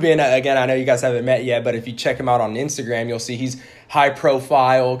 Where Ruben, again, I know you guys haven't met yet, but if you check him out on Instagram, you'll see he's high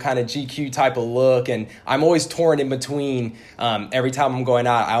profile, kind of GQ type of look, and I'm always torn in between. Every time I'm going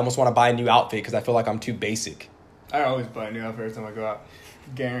out, I almost want to buy a new outfit because I feel like I'm too basic. I always buy a new outfit every time I go out.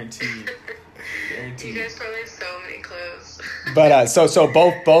 Guaranteed. You guys probably have so many clothes. But so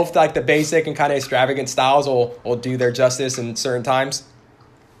both like the basic and kind of extravagant styles will do their justice in certain times.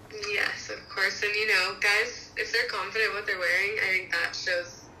 Yes, of course. And guys, if they're confident what they're wearing, I think that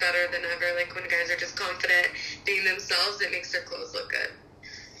shows better than ever. Like when guys are just confident being themselves, it makes their clothes look good.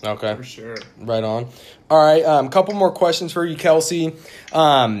 Okay. For sure. Right on. All right. Couple more questions for you, Kelsey.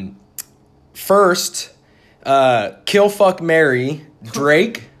 First, kill, fuck, marry,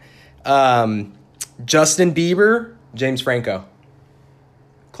 Drake, Justin Bieber, James Franco.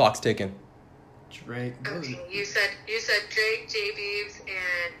 Clock's ticking. Drake. Okay, you said Drake, J. Biebs,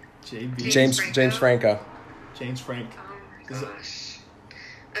 and James Franco. James Frank. Oh my gosh.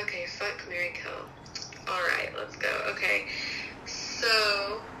 Okay, fuck, marry, kill. All right, let's go. Okay,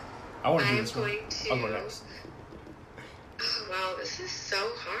 so I want to do I'm this one. going to. I'll go next. Oh wow, this is so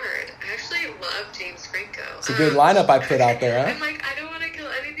hard. I actually love James Franco. It's a good lineup I put out there, huh? I'm like, I don't want to kill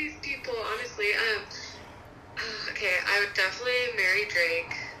any of these people, honestly. Okay, I would definitely marry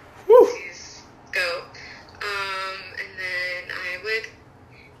Drake. Woo. He's go. And then I would.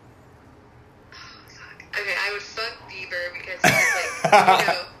 Oh fuck. Okay, I would fuck Bieber because he's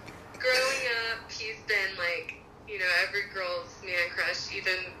like, growing up, he's been like, every girl's man crush,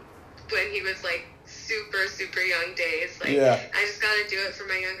 even when he was like super, super young days. Like, yeah. I just gotta do it for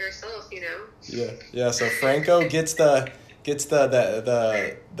my younger self, Yeah. So Franco gets the AK.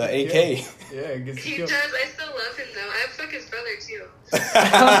 Yeah, it gets He killed. does. I still love him though. I fuck his brother too.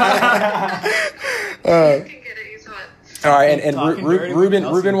 You can get it. He's hot. All right, and Talking dirty with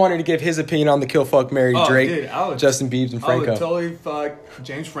Kelsey. Ruben wanted to give his opinion on the kill, fuck, marry, Oh, Drake, dude, I would- Justin Bieber, and I would Franco. totally fuck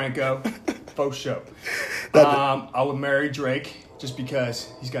James Franco. Faux show. I would marry Drake just because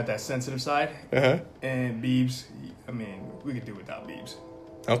he's got that sensitive side. Uh-huh. And Biebs, we could do without Biebs.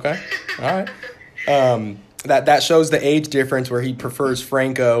 Okay. All right. That shows the age difference where he prefers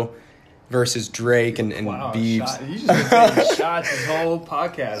Franco versus Drake and Wow, Biebs. shot. You just been taking shots this whole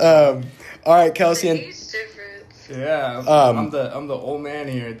podcast. All right, Kelsey, The and age difference. Yeah, I'm the old man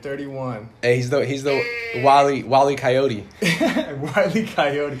here, 31. hey, he's the Wile Coyote. Wile E.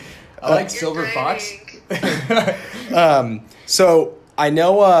 Coyote. I like You're Silver Fox. bragging. So I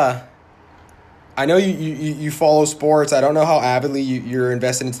know you follow sports. I don't know how avidly you're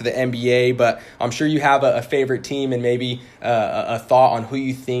invested into the NBA, but I'm sure you have a favorite team and maybe a thought on who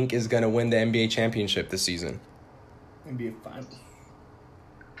you think is going to win the NBA championship this season. NBA Finals.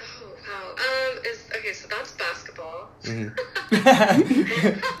 Oh wow. Okay, so that's basketball. Mhm.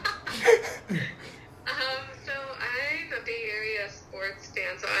 So I'm a Bay Area sports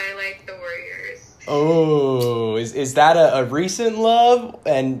so I like the Warriors. Oh, is that a recent love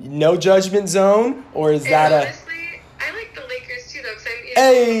and no judgment zone, or is that Honestly, I like the Lakers too, though, because I'm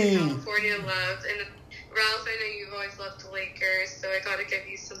Hey! California loved, and Ralph, I know you've always loved the Lakers, so I gotta give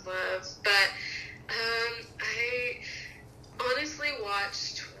you some love. But I honestly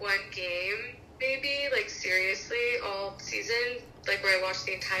watched one game, maybe, like, seriously, all season, like, where I watched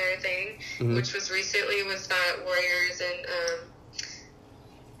the entire thing, Mhm. which was recently, was that Warriors and,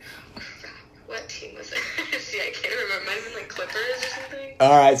 crap, what team was that? See, I can't remember. It might have been, like, Clippers or something.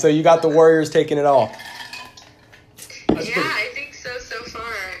 All right, so you got the Warriors taking it all. That's Yeah, I think so far.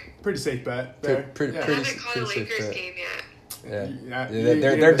 pretty safe bet. Pretty- there. pretty- Yeah. I pretty- haven't caught a pretty safe Lakers bet. game yet. Yeah,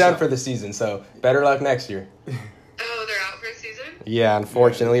 Yeah, they're done for the season. So better luck next year. Oh, they're out for a season? Yeah,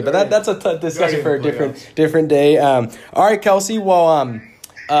 unfortunately, Yeah, but that's a discussion for a They're in different day. All right, Kelsey. Well,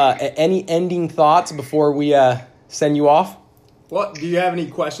 any ending thoughts before we send you off? Well, do you have any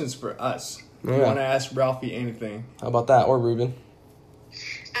questions for us? Do you Yeah. want to ask Ralphie anything? How about that, or Ruben?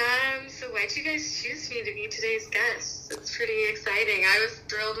 So why'd you guys choose me to be today's guest? It's pretty exciting. I was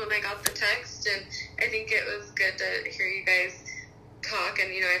thrilled when I got the text, and I think it was good to hear you guys talk.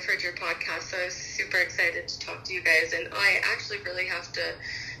 And, you know, I've heard your podcast, so I was super excited to talk to you guys. And I actually really have to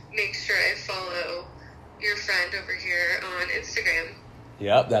make sure I follow your friend over here on Instagram.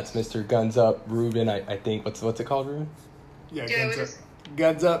 Yep, that's Mr. Guns Up Ruben. I think what's it called, Ruben? Yeah, Yeah, guns what up. is-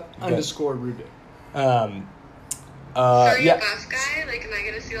 Guns up underscore Ruben. Are you Yeah. a buff guy? Like, am I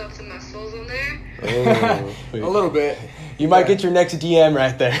going to see lots of muscles on there? Oh, A little bit. you might get your next DM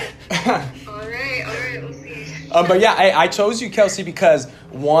right there. All right, we'll see. But yeah, I chose you, Kelsey, because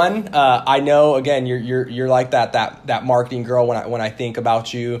one, I know again you're like that marketing girl when I think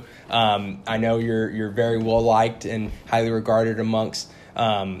about you. I know you're very well liked and highly regarded amongst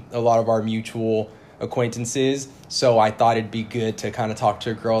a lot of our mutual acquaintances. So I thought it'd be good to kind of talk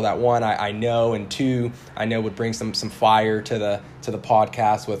to a girl that one I know, and two I know would bring some fire to the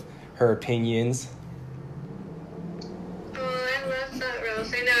podcast with her opinions. Oh, I love that,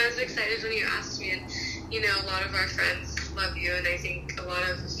 Ralph. I know, I was excited when you asked me, and, you know, a lot of our friends love you, and I think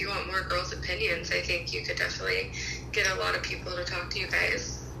if you want more girls' opinions, I think you could definitely get a lot of people to talk to you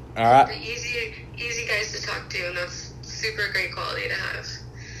guys. All right. They're easy guys to talk to, and that's super great quality to have.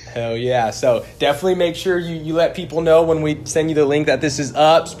 Hell yeah. So definitely make sure you let people know when we send you the link that this is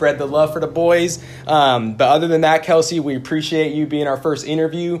up. Spread the love for the boys. But other than that, Kelsey, we appreciate you being our first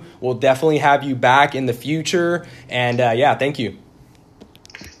interview. We'll definitely have you back in the future. And yeah, thank you.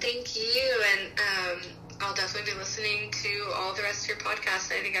 Thank you, and I'll definitely be listening to all the rest of your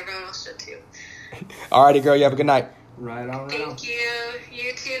podcast. I think everyone else should too. All righty, girl. You have a good night. Right on. Thank you.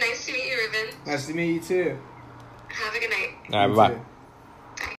 You too. Nice to meet you, Ruben. Nice to meet you too. Have a good night. All right, You bye-bye. too.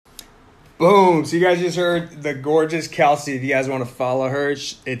 Boom. So you guys just heard the gorgeous Kelsey. If you guys want to follow her,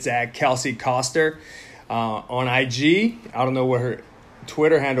 it's at Kelsey Coster on IG. I don't know what her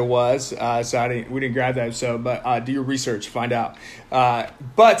Twitter handle was, so we didn't grab that. So, but do your research, find out.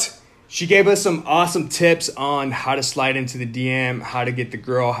 But she gave us some awesome tips on how to slide into the DM, how to get the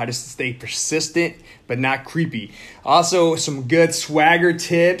girl, how to stay persistent but not creepy. Also, some good swagger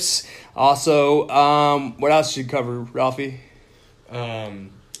tips. Also, what else should cover, Ralphie?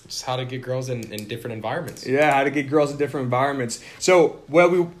 Just how to get girls in different environments. Yeah, how to get girls in different environments. So,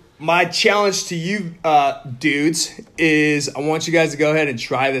 my challenge to you dudes is I want you guys to go ahead and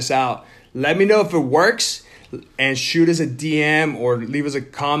try this out. Let me know if it works, and shoot us a DM or leave us a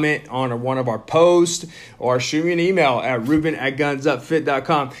comment on one of our posts, or shoot me an email at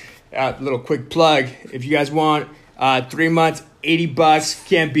ruben@gunsupfit.com. Little quick plug. If you guys want 3 months, $80,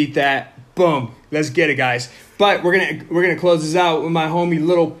 can't beat that. Boom. Let's get it, guys. But we're gonna close this out with my homie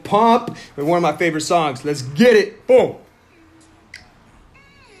Little Pump with one of my favorite songs. Let's get it. Boom.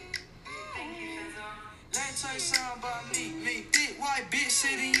 Let me tell you something about me. Big white bitch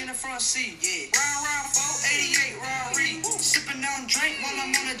sitting in the front seat. Yeah. Round 488 Rari. Sipping on drink while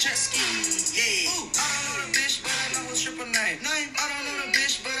I'm on a jet ski. Yeah. Ooh. I don't know the bitch, but I know her stripper name. I don't know the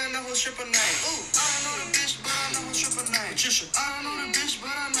bitch, but I know her stripper name. Ooh. I don't know the bitch, but I know her stripper name. Patricia. I don't know the bitch, but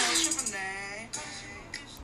I know